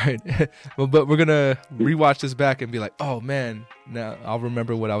 All right. Well, but we're gonna rewatch this back and be like, oh man, now I'll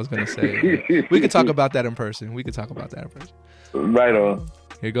remember what I was gonna say. We could talk about that in person. Right on.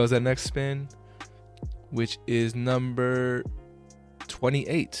 Here goes that next spin, which is number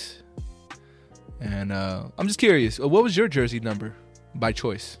 28. And I'm just curious, what was your jersey number by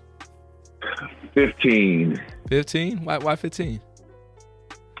choice? 15. 15? Why 15?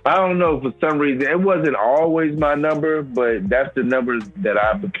 I don't know, for some reason. It wasn't always my number, but that's the number that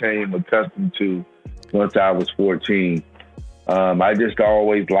I became accustomed to once I was 14. I just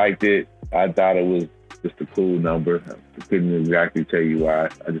always liked it. I thought it was just a cool number. I couldn't exactly tell you why.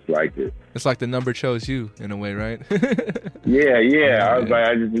 I just liked it. It's like the number chose you in a way, right? Yeah. I was like,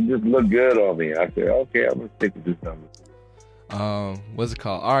 it just looked good on me. I said, okay, I'm going to stick with this number. What's it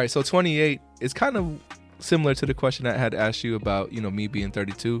called? All right, so 28 is kind of similar to the question I had asked you about, you know, me being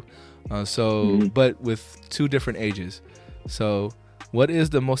 32. But with two different ages. So what is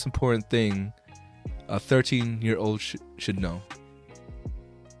the most important thing a 13-year-old should know?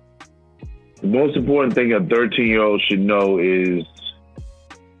 The most important thing a 13-year-old should know is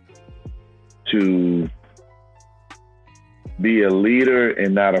to be a leader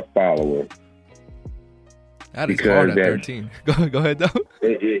and not a follower. That is hard at 13. Go ahead though.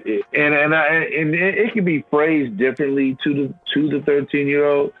 It can be phrased differently to the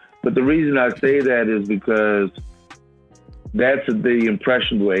 13-year-old, but the reason I say that is because that's the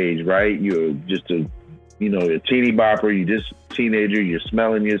impressionable age, right? You're just a teeny bopper. You're just a teenager. You're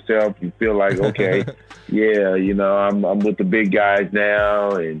smelling yourself. You feel like, okay, yeah, you know, I'm with the big guys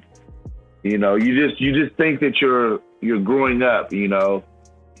now, and you know, you just think that you're growing up, you know,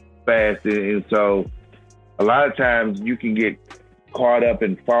 fast, and so a lot of times you can get caught up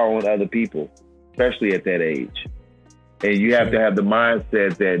in following other people, especially at that age. And you have to have the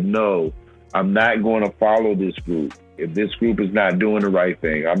mindset that, no, I'm not going to follow this group. If this group is not doing the right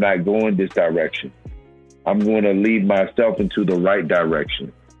thing, I'm not going this direction. I'm going to lead myself into the right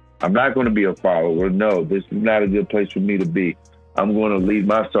direction. I'm not going to be a follower. No, this is not a good place for me to be. I'm going to lead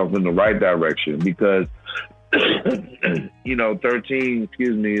myself in the right direction because, 13,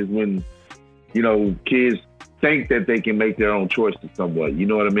 is when, kids think that they can make their own choices somewhat. You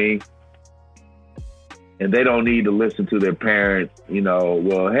know what I mean? And they don't need to listen to their parents,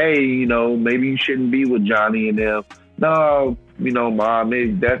 well, hey, maybe you shouldn't be with Johnny and them. No, Mom,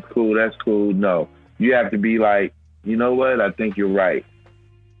 maybe that's cool. No, you have to be like, you know what? I think you're right.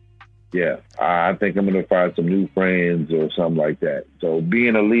 Yeah, I think I'm going to find some new friends or something like that. So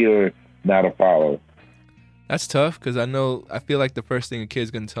being a leader, not a follower. That's tough because I feel like the first thing a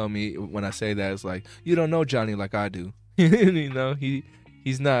kid's going to tell me when I say that is like, you don't know Johnny like I do.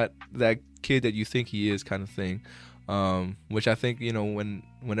 He's not that kid that you think he is kind of thing. Which I think,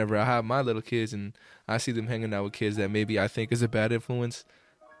 whenever I have my little kids and I see them hanging out with kids that maybe I think is a bad influence,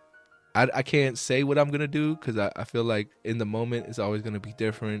 I can't say what I'm going to do because I feel like in the moment it's always going to be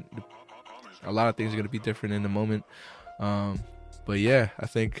different. A lot of things are going to be different in the moment. But yeah, I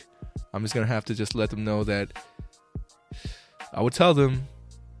think I'm just going to have to just let them know that I would tell them,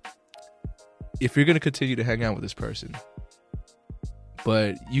 if you're going to continue to hang out with this person,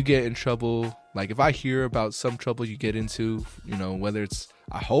 but you get in trouble, like if I hear about some trouble you get into, whether it's,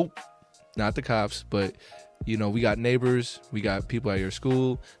 I hope not the cops, but we got neighbors, we got people at your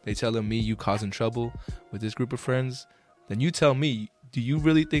school, they telling me you causing trouble with this group of friends, then you tell me, do you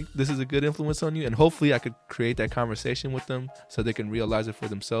really think this is a good influence on you? And hopefully I could create that conversation with them so they can realize it for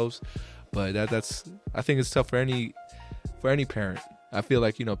themselves. But I think it's tough for any parent. I feel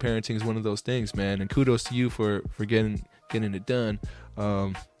like, parenting is one of those things, man. And kudos to you for getting it done.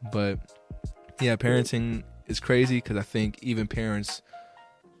 But yeah, parenting is crazy because I think even parents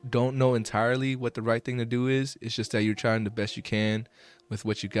don't know entirely what the right thing to do is. It's just that you're trying the best you can with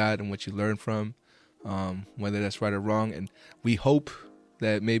what you got and what you learn from, whether that's right or wrong. And we hope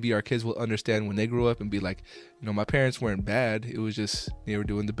that maybe our kids will understand when they grow up and be like, my parents weren't bad. It was just they were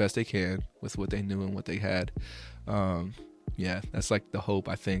doing the best they can with what they knew and what they had. Yeah, that's like the hope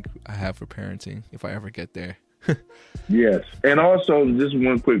I think I have for parenting if I ever get there. Yes. And also, just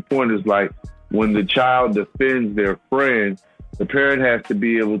one quick point is like when the child defends their friend, the parent has to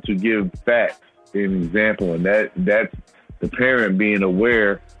be able to give facts, an example, and that's the parent being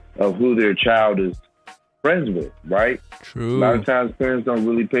aware of who their child is friends with, right? True. A lot of times parents don't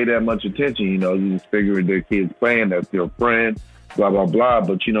really pay that much attention. You just figure their kid's playing, that's their friend, blah, blah, blah.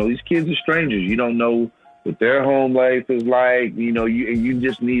 But, these kids are strangers. You don't know what their home life is like. You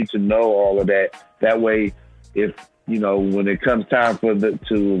just need to know all of that. That way, if, when it comes time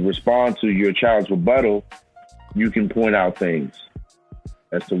to respond to your child's rebuttal, you can point out things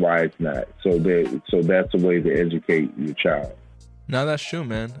as to why it's not. So that's a way to educate your child. No, that's true,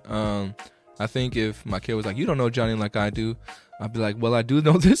 man. I think if my kid was like, you don't know Johnny like I do, I'd be like, well, I do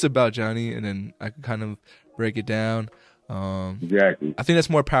know this about Johnny, and then I can kind of break it down. Exactly. I think that's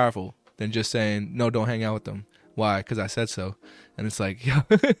more powerful than just saying, no, don't hang out with them. Why? Because I said so. And it's like,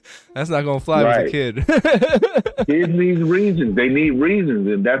 that's not going to fly with a kid. Kids need reasons. They need reasons,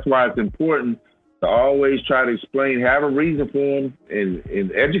 and that's why it's important to always try to explain, have a reason for them, and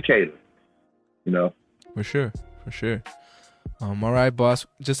educate them, For sure. All right, boss.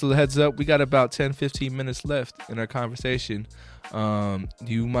 Just a heads up, we got about 10-15 minutes left in our conversation. Do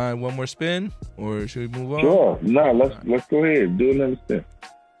you mind one more spin, or should we move on? Sure. No, let's go ahead. Do another spin.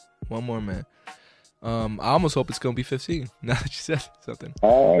 One more, man. I almost hope it's going to be 15, now that you said something.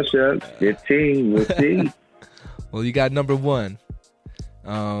 Oh, sure. 15. We'll see. Well, you got number one.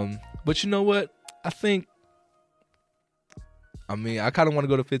 But you know what? I kind of want to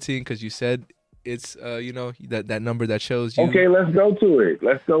go to 15 because you said it's, that number that shows you. Okay, let's go to it.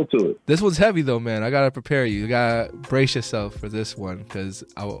 This one's heavy, though, man. I got to prepare you. You got to brace yourself for this one because,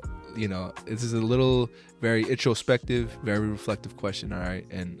 this is a little very introspective, very reflective question, all right?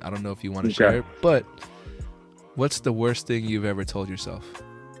 And I don't know if you want to share it, but what's the worst thing you've ever told yourself?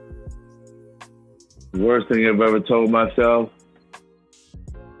 The worst thing I've ever told myself?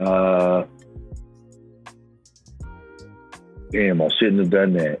 Damn, I shouldn't have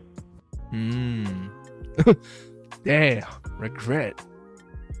done that. Damn, regret.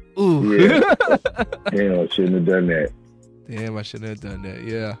 Ooh. Yeah. Damn, I shouldn't have done that. Damn, I shouldn't have done that.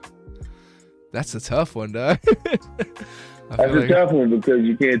 Yeah. That's a tough one, dog. That's a tough one because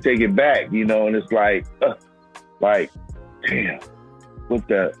you can't take it back, and it's like, damn, what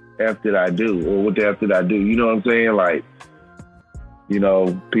the F did I do? Or what the F did I do? You know what I'm saying? Like,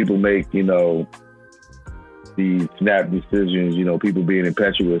 people make, these snap decisions, people being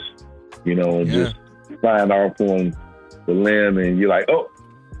impetuous, and just flying off on the limb, and you're like, oh,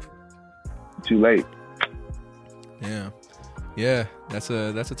 too late. Yeah. Yeah, that's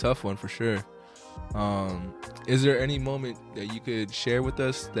a tough one for sure. Is there any moment that you could share with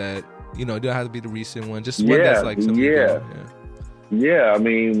us that, it don't have to be the recent one, just one that's like something good? Yeah. I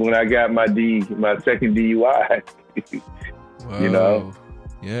mean, when I got my second DUI, Whoa.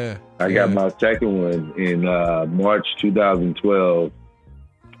 Yeah. I got my second one in March 2012.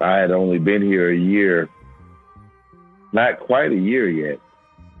 I had only been here a year, not quite a year yet,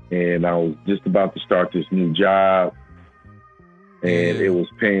 and I was just about to start this new job, and it was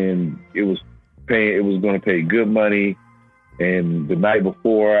going to pay good money. And the night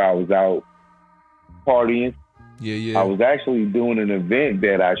before, I was out partying. Yeah. I was actually doing an event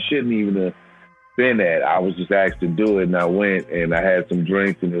that I shouldn't even have been at. I was just asked to do it, and I went, and I had some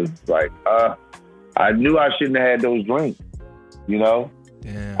drinks, and it was like, I knew I shouldn't have had those drinks,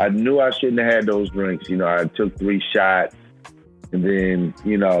 Yeah. I knew I shouldn't have had those drinks. I took 3 shots, and then,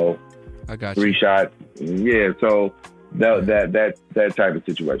 I got 3 shots. Yeah, so that type of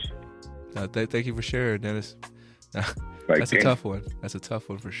situation. Thank you for sharing, Dennis. That's a tough one. That's a tough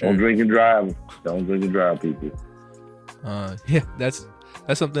one for sure. Don't drink and drive. Don't drink and drive, people. Yeah, that's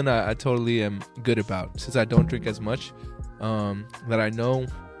something I totally am good about. Since I don't drink as much, that I know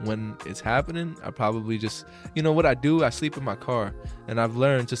when it's happening, I probably just, what I do, I sleep in my car, and I've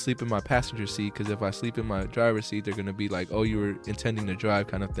learned to sleep in my passenger seat, because if I sleep in my driver's seat, they're gonna be like, oh, you were intending to drive,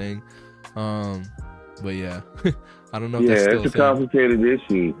 kind of thing. But yeah, I don't know if that's still it's a complicated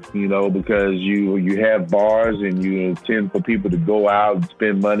issue, because you have bars, and you intend for people to go out and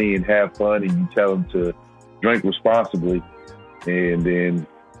spend money and have fun, and you tell them to drink responsibly, and then,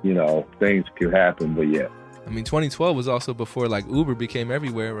 things could happen. But yeah. I mean, 2012 was also before like Uber became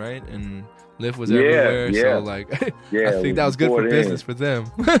everywhere, right? And Lyft was everywhere. Yeah. So like, I think that was good for business for them,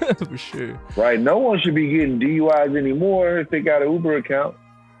 for sure. Right. No one should be getting DUIs anymore if they got an Uber account.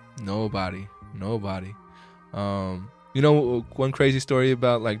 Nobody. One crazy story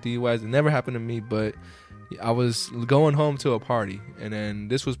about like DUIs, it never happened to me, but I was going home to a party, and then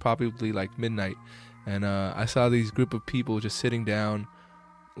this was probably like midnight, and I saw these group of people just sitting down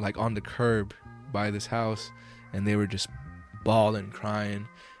like on the curb by this house, and they were just bawling, crying.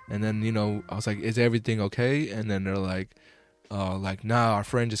 And then, I was like, is everything okay? And then they're like, nah, our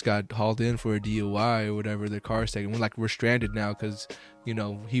friend just got hauled in for a DUI or whatever, their car's taken. We're stranded now because,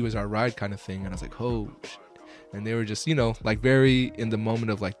 he was our ride, kind of thing. And I was like, oh shit. And they were just, like very in the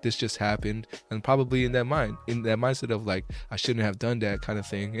moment of like, this just happened, and probably in that mindset of like, I shouldn't have done that, kind of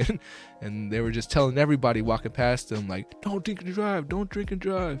thing. And they were just telling everybody walking past them, like, don't drink and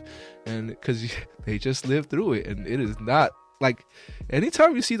drive. And because they just lived through it, and it is not like,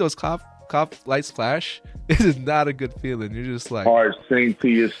 anytime you see those cop lights flash, it is not a good feeling. You're just like, heart sink to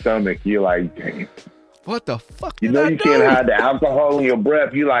your stomach. You're like, dang, what the fuck? You can't hide the alcohol in your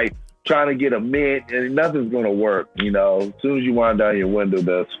breath. You like trying to get a mint, and nothing's gonna work. As soon as you wind down your window,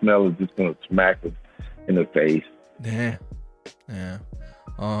 the smell is just gonna smack us in the face. Yeah.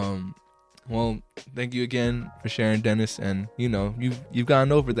 Well, thank you again for sharing, Dennis. And you've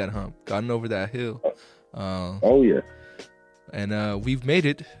gotten over that hump, gotten over that hill. Oh yeah. And we've made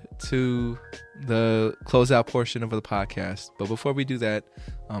it to the closeout portion of the podcast. But before we do that,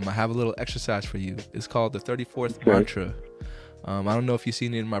 I have a little exercise for you. It's called the 34th mantra. I don't know if you've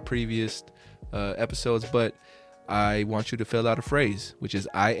seen it in my previous episodes, but I want you to fill out a phrase, which is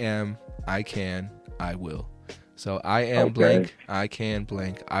I am, I can, I will. So I am blank, I can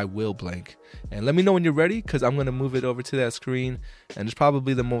blank, I will blank. And let me know when you're ready, because I'm going to move it over to that screen. And it's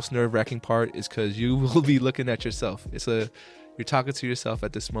probably the most nerve-wracking part is because you will be looking at yourself. You're talking to yourself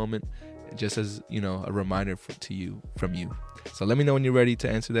at this moment, just as, a reminder from you. So let me know when you're ready to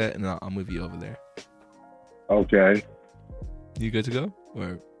answer that, and I'll move you over there. Okay. You good to go?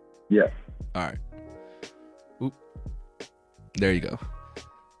 Or yeah. All right. Oop. There you go.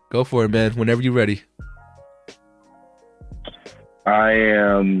 Go for it, man. Whenever you're ready. I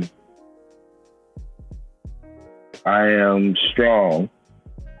am strong.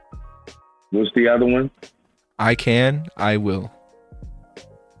 What's the other one? I can, I will.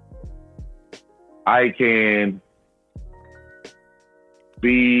 I can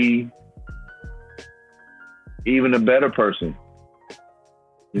be even a better person.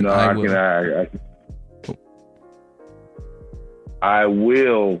 I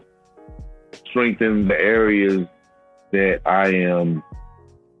will strengthen the areas that I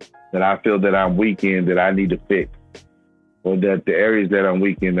feel that I'm weak in, that I need to fix, or that the areas that I'm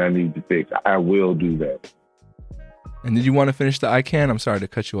weak in, I need to fix. I will do that. And did you want to finish the I can? I'm sorry to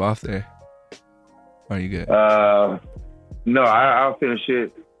cut you off there. Are you good? No, I'll finish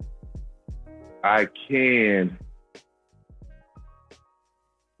it. I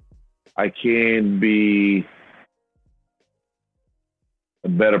can be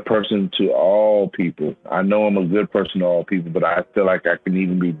better person to all people. I know I'm a good person to all people, but I feel like I can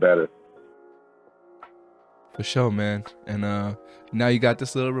even be better. For sure, man. And now you got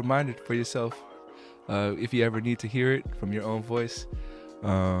this little reminder for yourself, if you ever need to hear it from your own voice.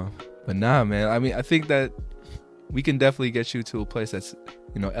 But nah, man. I mean, I think that we can definitely get you to a place that's,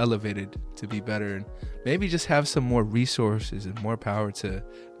 elevated to be better, and maybe just have some more resources and more power to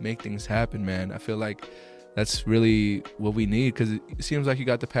make things happen, man. I feel like that's really what we need, because it seems like you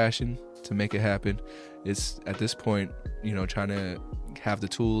got the passion to make it happen. It's at this point, trying to have the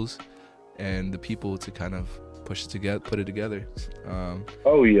tools and the people to kind of push it together, put it together.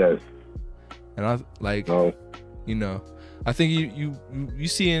 Oh yes. And I I think you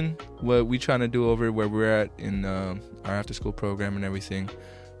seeing what we trying to do over where we're at in our after school program and everything.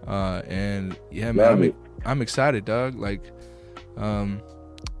 And yeah, man, I'm excited, dog. Like,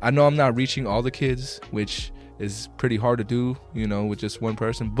 I know I'm not reaching all the kids, which is pretty hard to do, with just one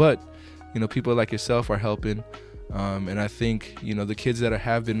person. But, people like yourself are helping. And I think, the kids that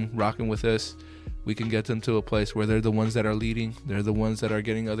have been rocking with us, we can get them to a place where they're the ones that are leading. They're the ones that are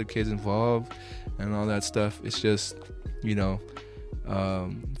getting other kids involved and all that stuff. It's just,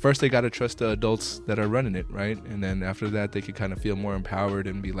 first they got to trust the adults that are running it, right? And then after that, they can kind of feel more empowered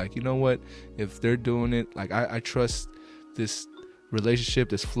and be like, you know what? If they're doing it, like, I trust this relationship,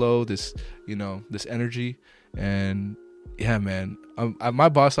 this flow, this this energy. And yeah, man, my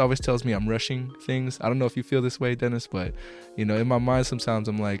boss always tells me I'm rushing things. I don't know if you feel this way, Dennis, but in my mind sometimes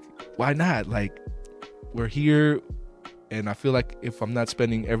I'm like, why not? Like, we're here, and I feel like if I'm not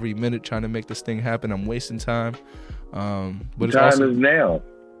spending every minute trying to make this thing happen, I'm wasting time. But it's time is now.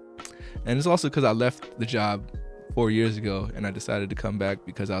 And it's also because I left the job 4 years ago, and I decided to come back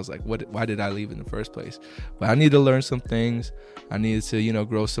because I was like, why did I leave in the first place? But I need to learn some things. I needed to,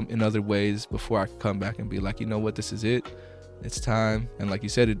 grow some in other ways before I could come back and be like, you know what, this is it. It's time. And like you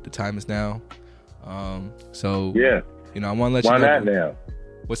said, the time is now. So yeah, I want to let you know. Why not now?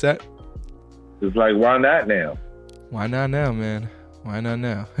 What's that? It's like, why not now? Why not now, man? Why not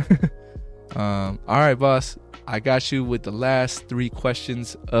now? All right, boss. I got you with the last 3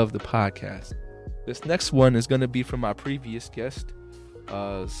 questions of the podcast. This next one is going to be from my previous guest.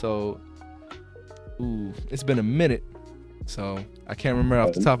 It's been a minute, so I can't remember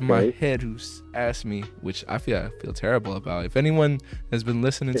off the top of my head who's asked me, which I feel terrible about. If anyone has been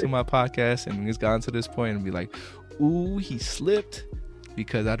listening to my podcast and has gotten to this point and be like, ooh, he slipped,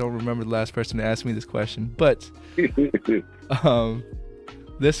 because I don't remember the last person to ask me this question. But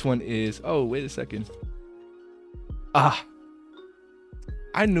this one is, wait a second.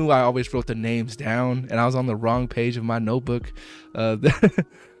 I knew I always wrote the names down, and I was on the wrong page of my notebook. I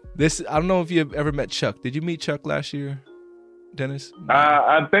don't know if you've ever met Chuck. Did you meet Chuck last year, Dennis?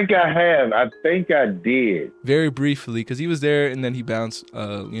 I think I have. I think I did. Very briefly, because he was there, and then he bounced,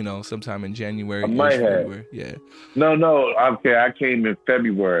 sometime in January. I might have. February. Yeah. No. Okay, I came in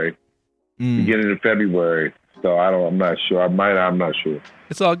February, beginning of February. So I'm not sure. I'm not sure.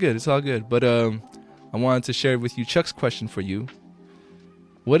 It's all good. But I wanted to share with you Chuck's question for you.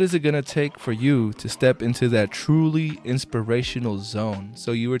 What is it going to take for you to step into that truly inspirational zone?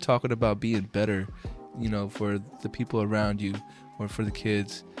 So you were talking about being better, for the people around you or for the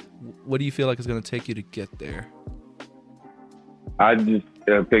kids. What do you feel like is going to take you to get there? I think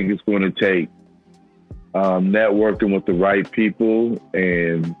it's going to take networking with the right people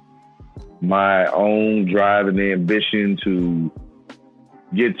and my own drive and ambition to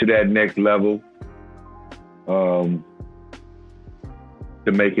get to that next level.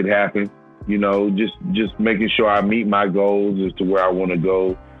 To make it happen, just making sure I meet my goals as to where I want to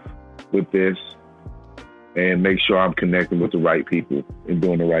go with this, and make sure I'm connecting with the right people and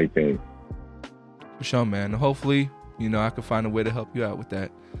doing the right thing. For sure, man. Hopefully, I can find a way to help you out with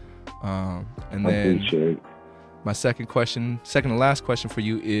that. And then my second and last question for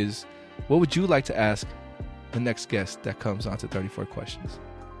you is, what would you like to ask the next guest that comes on to 34 Questions?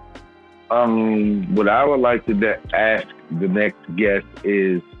 What I would like to ask the next guest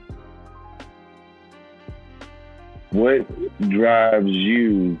is, what drives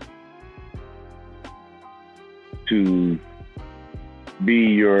you to be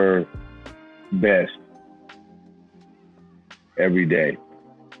your best every day?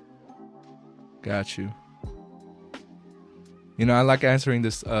 Got you. I like answering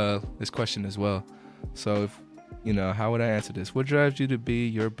this question as well. So if how would I answer this? What drives you to be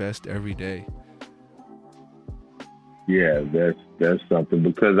your best every day? Yeah, that's something,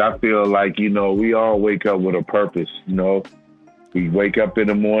 because I feel like, we all wake up with a purpose, We wake up in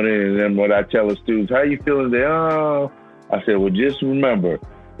the morning, and then what I tell the students, how you feeling today? Oh, I said, well, just remember,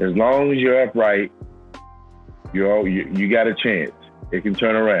 as long as you're upright, you got a chance. it can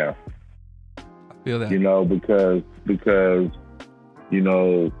turn around. I feel that. You know, because you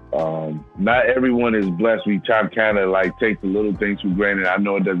know, not everyone is blessed. We try to kind of like take the little things for granted. I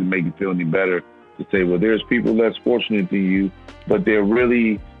know it doesn't make you feel any better to say, well, there's people less fortunate than you, but they're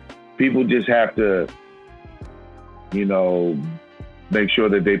really, people just have to, you know, make sure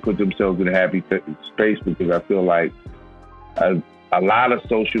that they put themselves in a happy space, because I feel like a lot of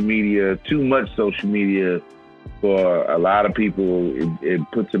social media, too much social media for a lot of people, it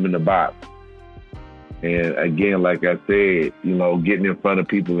puts them in the box. And again, like I said, you know, getting in front of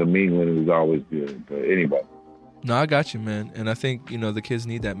people and mingling is always good. But anyway. No, I got you, man. And I think, you know, the kids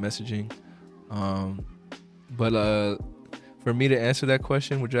need that messaging. But for me to answer that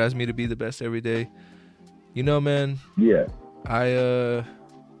question, what drives me to be the best every day, you know, man. Yeah.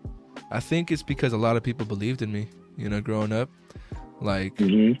 I think it's because a lot of people believed in me, you know, growing up. Like,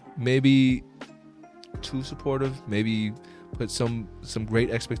 maybe too supportive, maybe put some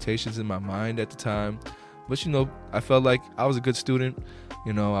great expectations in my mind at the time. But, you know, I felt like I was a good student.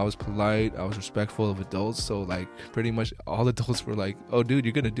 You know, I was polite. I was respectful of adults. So, like, pretty much all adults were like, oh, dude,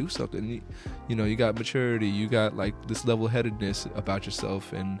 you're going to do something. You know, you got maturity. You got, like, this level-headedness about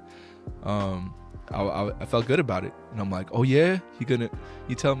yourself. And I felt good about it. And I'm like, oh, yeah?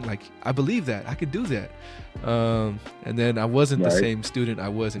 You tell me, like, I believe that. I could do that. And then I wasn't the same student I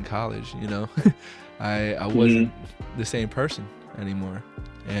was in college, you know. I wasn't the same person anymore.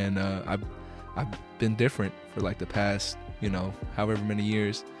 And I've been different for, like, the past, you know, however many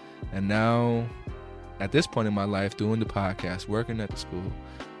years. And now, at this point in my life, doing the podcast, working at the school,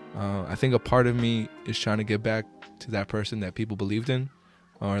 I think a part of me is trying to get back to that person that people believed in,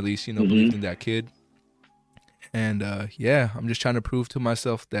 or at least, you know, believed in that kid. And yeah, I'm just trying to prove to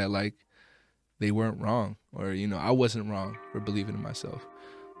myself that, like, they weren't wrong, or, you know, I wasn't wrong for believing in myself.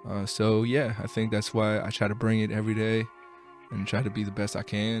 So yeah, I think that's why I try to bring it every day and try to be the best I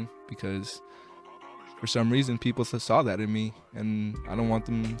can, because for some reason people saw that in me, and I don't want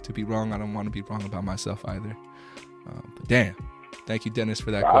them to be wrong. I don't want to be wrong about myself either. But damn, thank you, Dennis,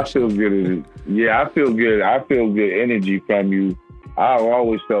 for that question. I feel good. Yeah, I feel good. I feel good energy from you. I've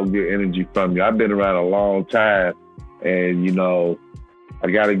always felt good energy from you. I've been around a long time, and, you know,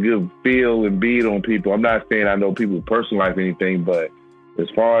 I got a good feel and beat on people. I'm not saying I know people's personal life or anything, but as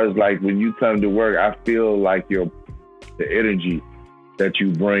far as, like, when you come to work, I feel like the energy that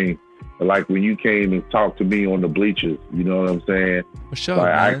you bring. Like when you came and talked to me on the bleachers, you know what I'm saying? For sure,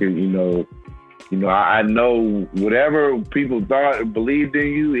 like, man. I can, you know, I know whatever people thought and believed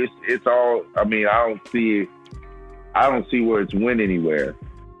in you, it's all, I mean, I don't see where it's went anywhere,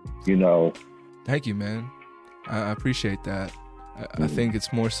 you know. Thank you, man. I appreciate that. I think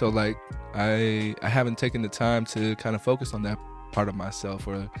it's more so like I haven't taken the time to kind of focus on that part of myself,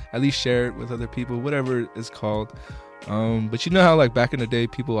 or at least share it with other people, whatever it's called. But you know how, like, back in the day,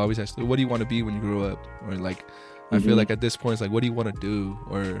 people always ask, what do you want to be when you grow up? Or, like, I feel like at this point, it's like, what do you want to do?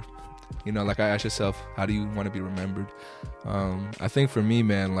 Or, you know, like, I ask yourself, how do you want to be remembered? I think for me,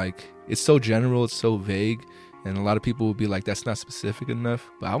 man, like, it's so general, it's so vague. And a lot of people will be like, that's not specific enough.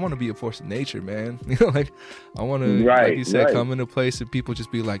 But I want to be a force of nature, man. You know, like, I want to, like you said, come into a place and people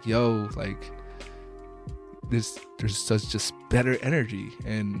just be like, yo, like, there's such just better energy.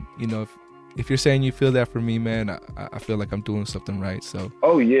 And, you know, if you're saying you feel that for me, man, I feel like I'm doing something right. So,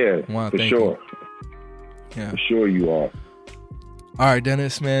 oh, yeah, for sure. Yeah. For sure you are. All right,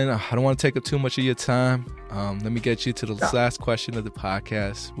 Dennis, man, I don't want to take up too much of your time. Let me get you to the last question of the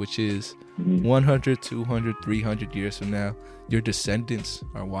podcast, which is 100, 200, 300 years from now, your descendants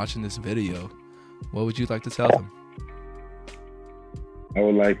are watching this video. What would you like to tell them? I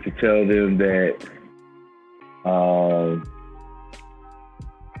would like to tell them that,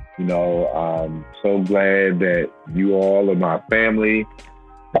 you know, I'm so glad that you all are my family.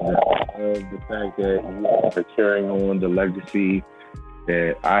 I love the fact that you all are carrying on the legacy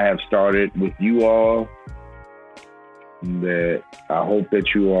that I have started with you all. That I hope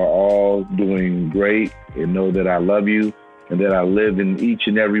that you are all doing great, and know that I love you and that I live in each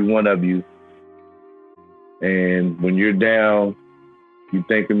and every one of you. And when you're down, you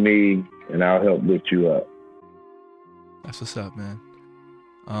think of me and I'll help lift you up. That's what's up, man.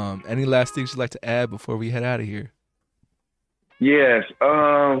 Any last things you'd like to add before we head out of here? Yes.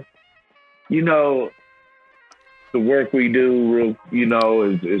 You know, the work we do, you know,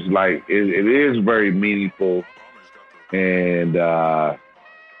 is like, it is very meaningful. And,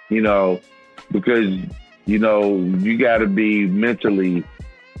 you know, because, you know, you got to be mentally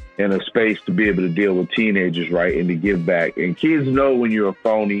in a space to be able to deal with teenagers, right, and to give back. And kids know when you're a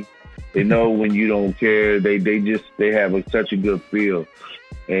phony. They know when you don't care. They have such a good feel.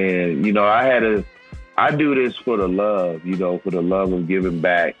 And, you know, I I do this for the love, for the love of giving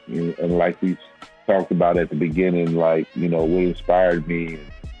back. And like we talked about at the beginning, like, what inspired me,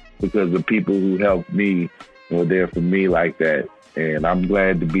 because the people who helped me were there for me like that. And I'm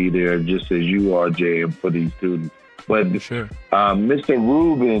glad to be there just as you are, JM, for these students. But sure. Mr.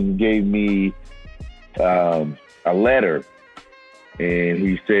 Rubin gave me a letter, and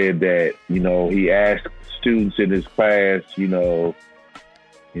he said that, he asked students in his class,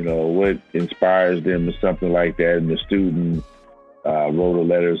 what inspires them or something like that. And the student wrote a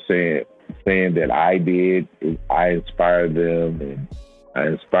letter saying that I inspired them, and I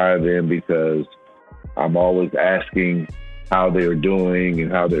inspire them because I'm always asking how they're doing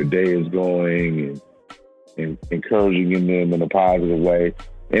and how their day is going, and encouraging them in a positive way.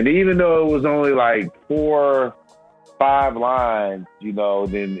 And even though it was only like 4, 5 lines,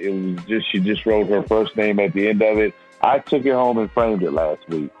 then it was just, she just wrote her first name at the end of it. I took it home and framed it last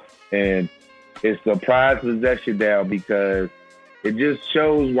week. And it's a prized possession now because it just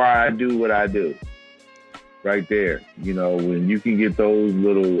shows why I do what I do. Right there. When you can get those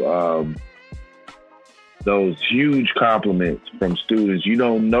little, those huge compliments from students, you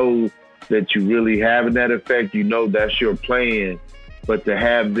don't know that you really having that effect. That's your plan, but to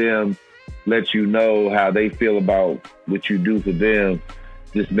have them let you know how they feel about what you do for them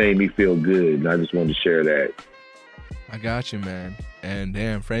just made me feel good. And I just wanted to share that. I got you, man. And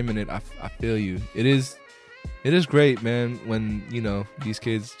damn, framing it, I feel you. It is great, man, when, these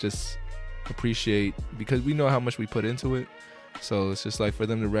kids just appreciate, because we know how much we put into it. So it's just like for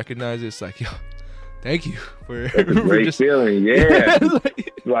them to recognize it, it's like, yo, thank you for That's a great feeling. Yeah.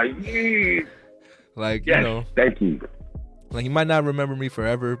 like yes, thank you. Like, you might not remember me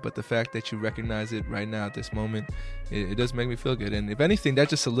forever, but the fact that you recognize it right now at this moment, it does make me feel good. And if anything, that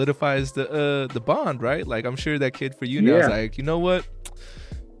just solidifies the bond, right? Like, I'm sure that kid for you now is like, you know what?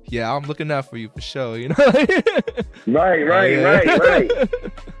 Yeah, I'm looking out for you for sure, Right.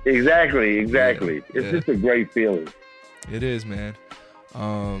 Exactly. Yeah. It's just a great feeling. It is, man.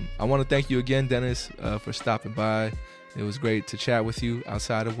 I want to thank you again, Dennis, for stopping by. It was great to chat with you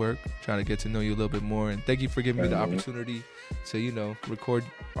outside of work, trying to get to know you a little bit more. And thank you for giving me the opportunity to, record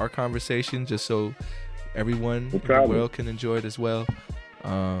our conversation just so everyone in the world can enjoy it as well.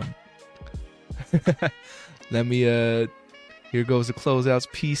 Let me, here goes the closeouts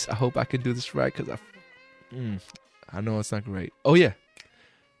piece. I hope I can do this right because I know it's not great. Oh, yeah.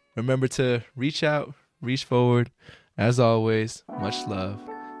 Remember to reach out, reach forward. As always, much love.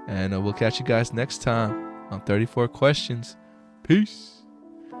 And we'll catch you guys next time on 34 Questions. Peace.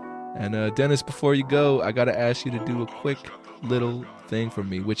 And Dennis, before you go, I got to ask you to do a quick little thing for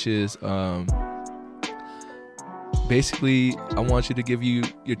me, which is basically I want you to give you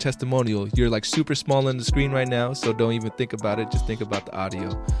your testimonial. You're like super small on the screen right now, so don't even think about it. Just think about the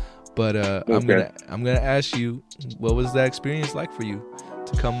audio. But okay. I'm gonna ask you, what was that experience like for you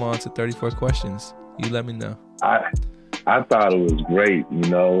to come on to 34 Questions? You let me know. I thought it was great.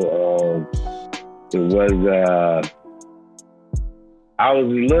 It was, I was a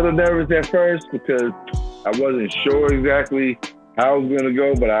little nervous at first because I wasn't sure exactly how it was going to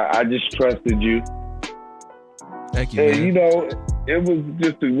go, but I just trusted you. Thank you, and, man. It was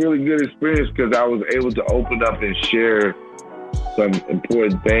just a really good experience because I was able to open up and share some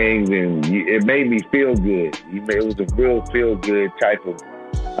important things, and it made me feel good. It was a real feel-good type of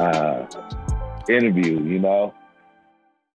interview,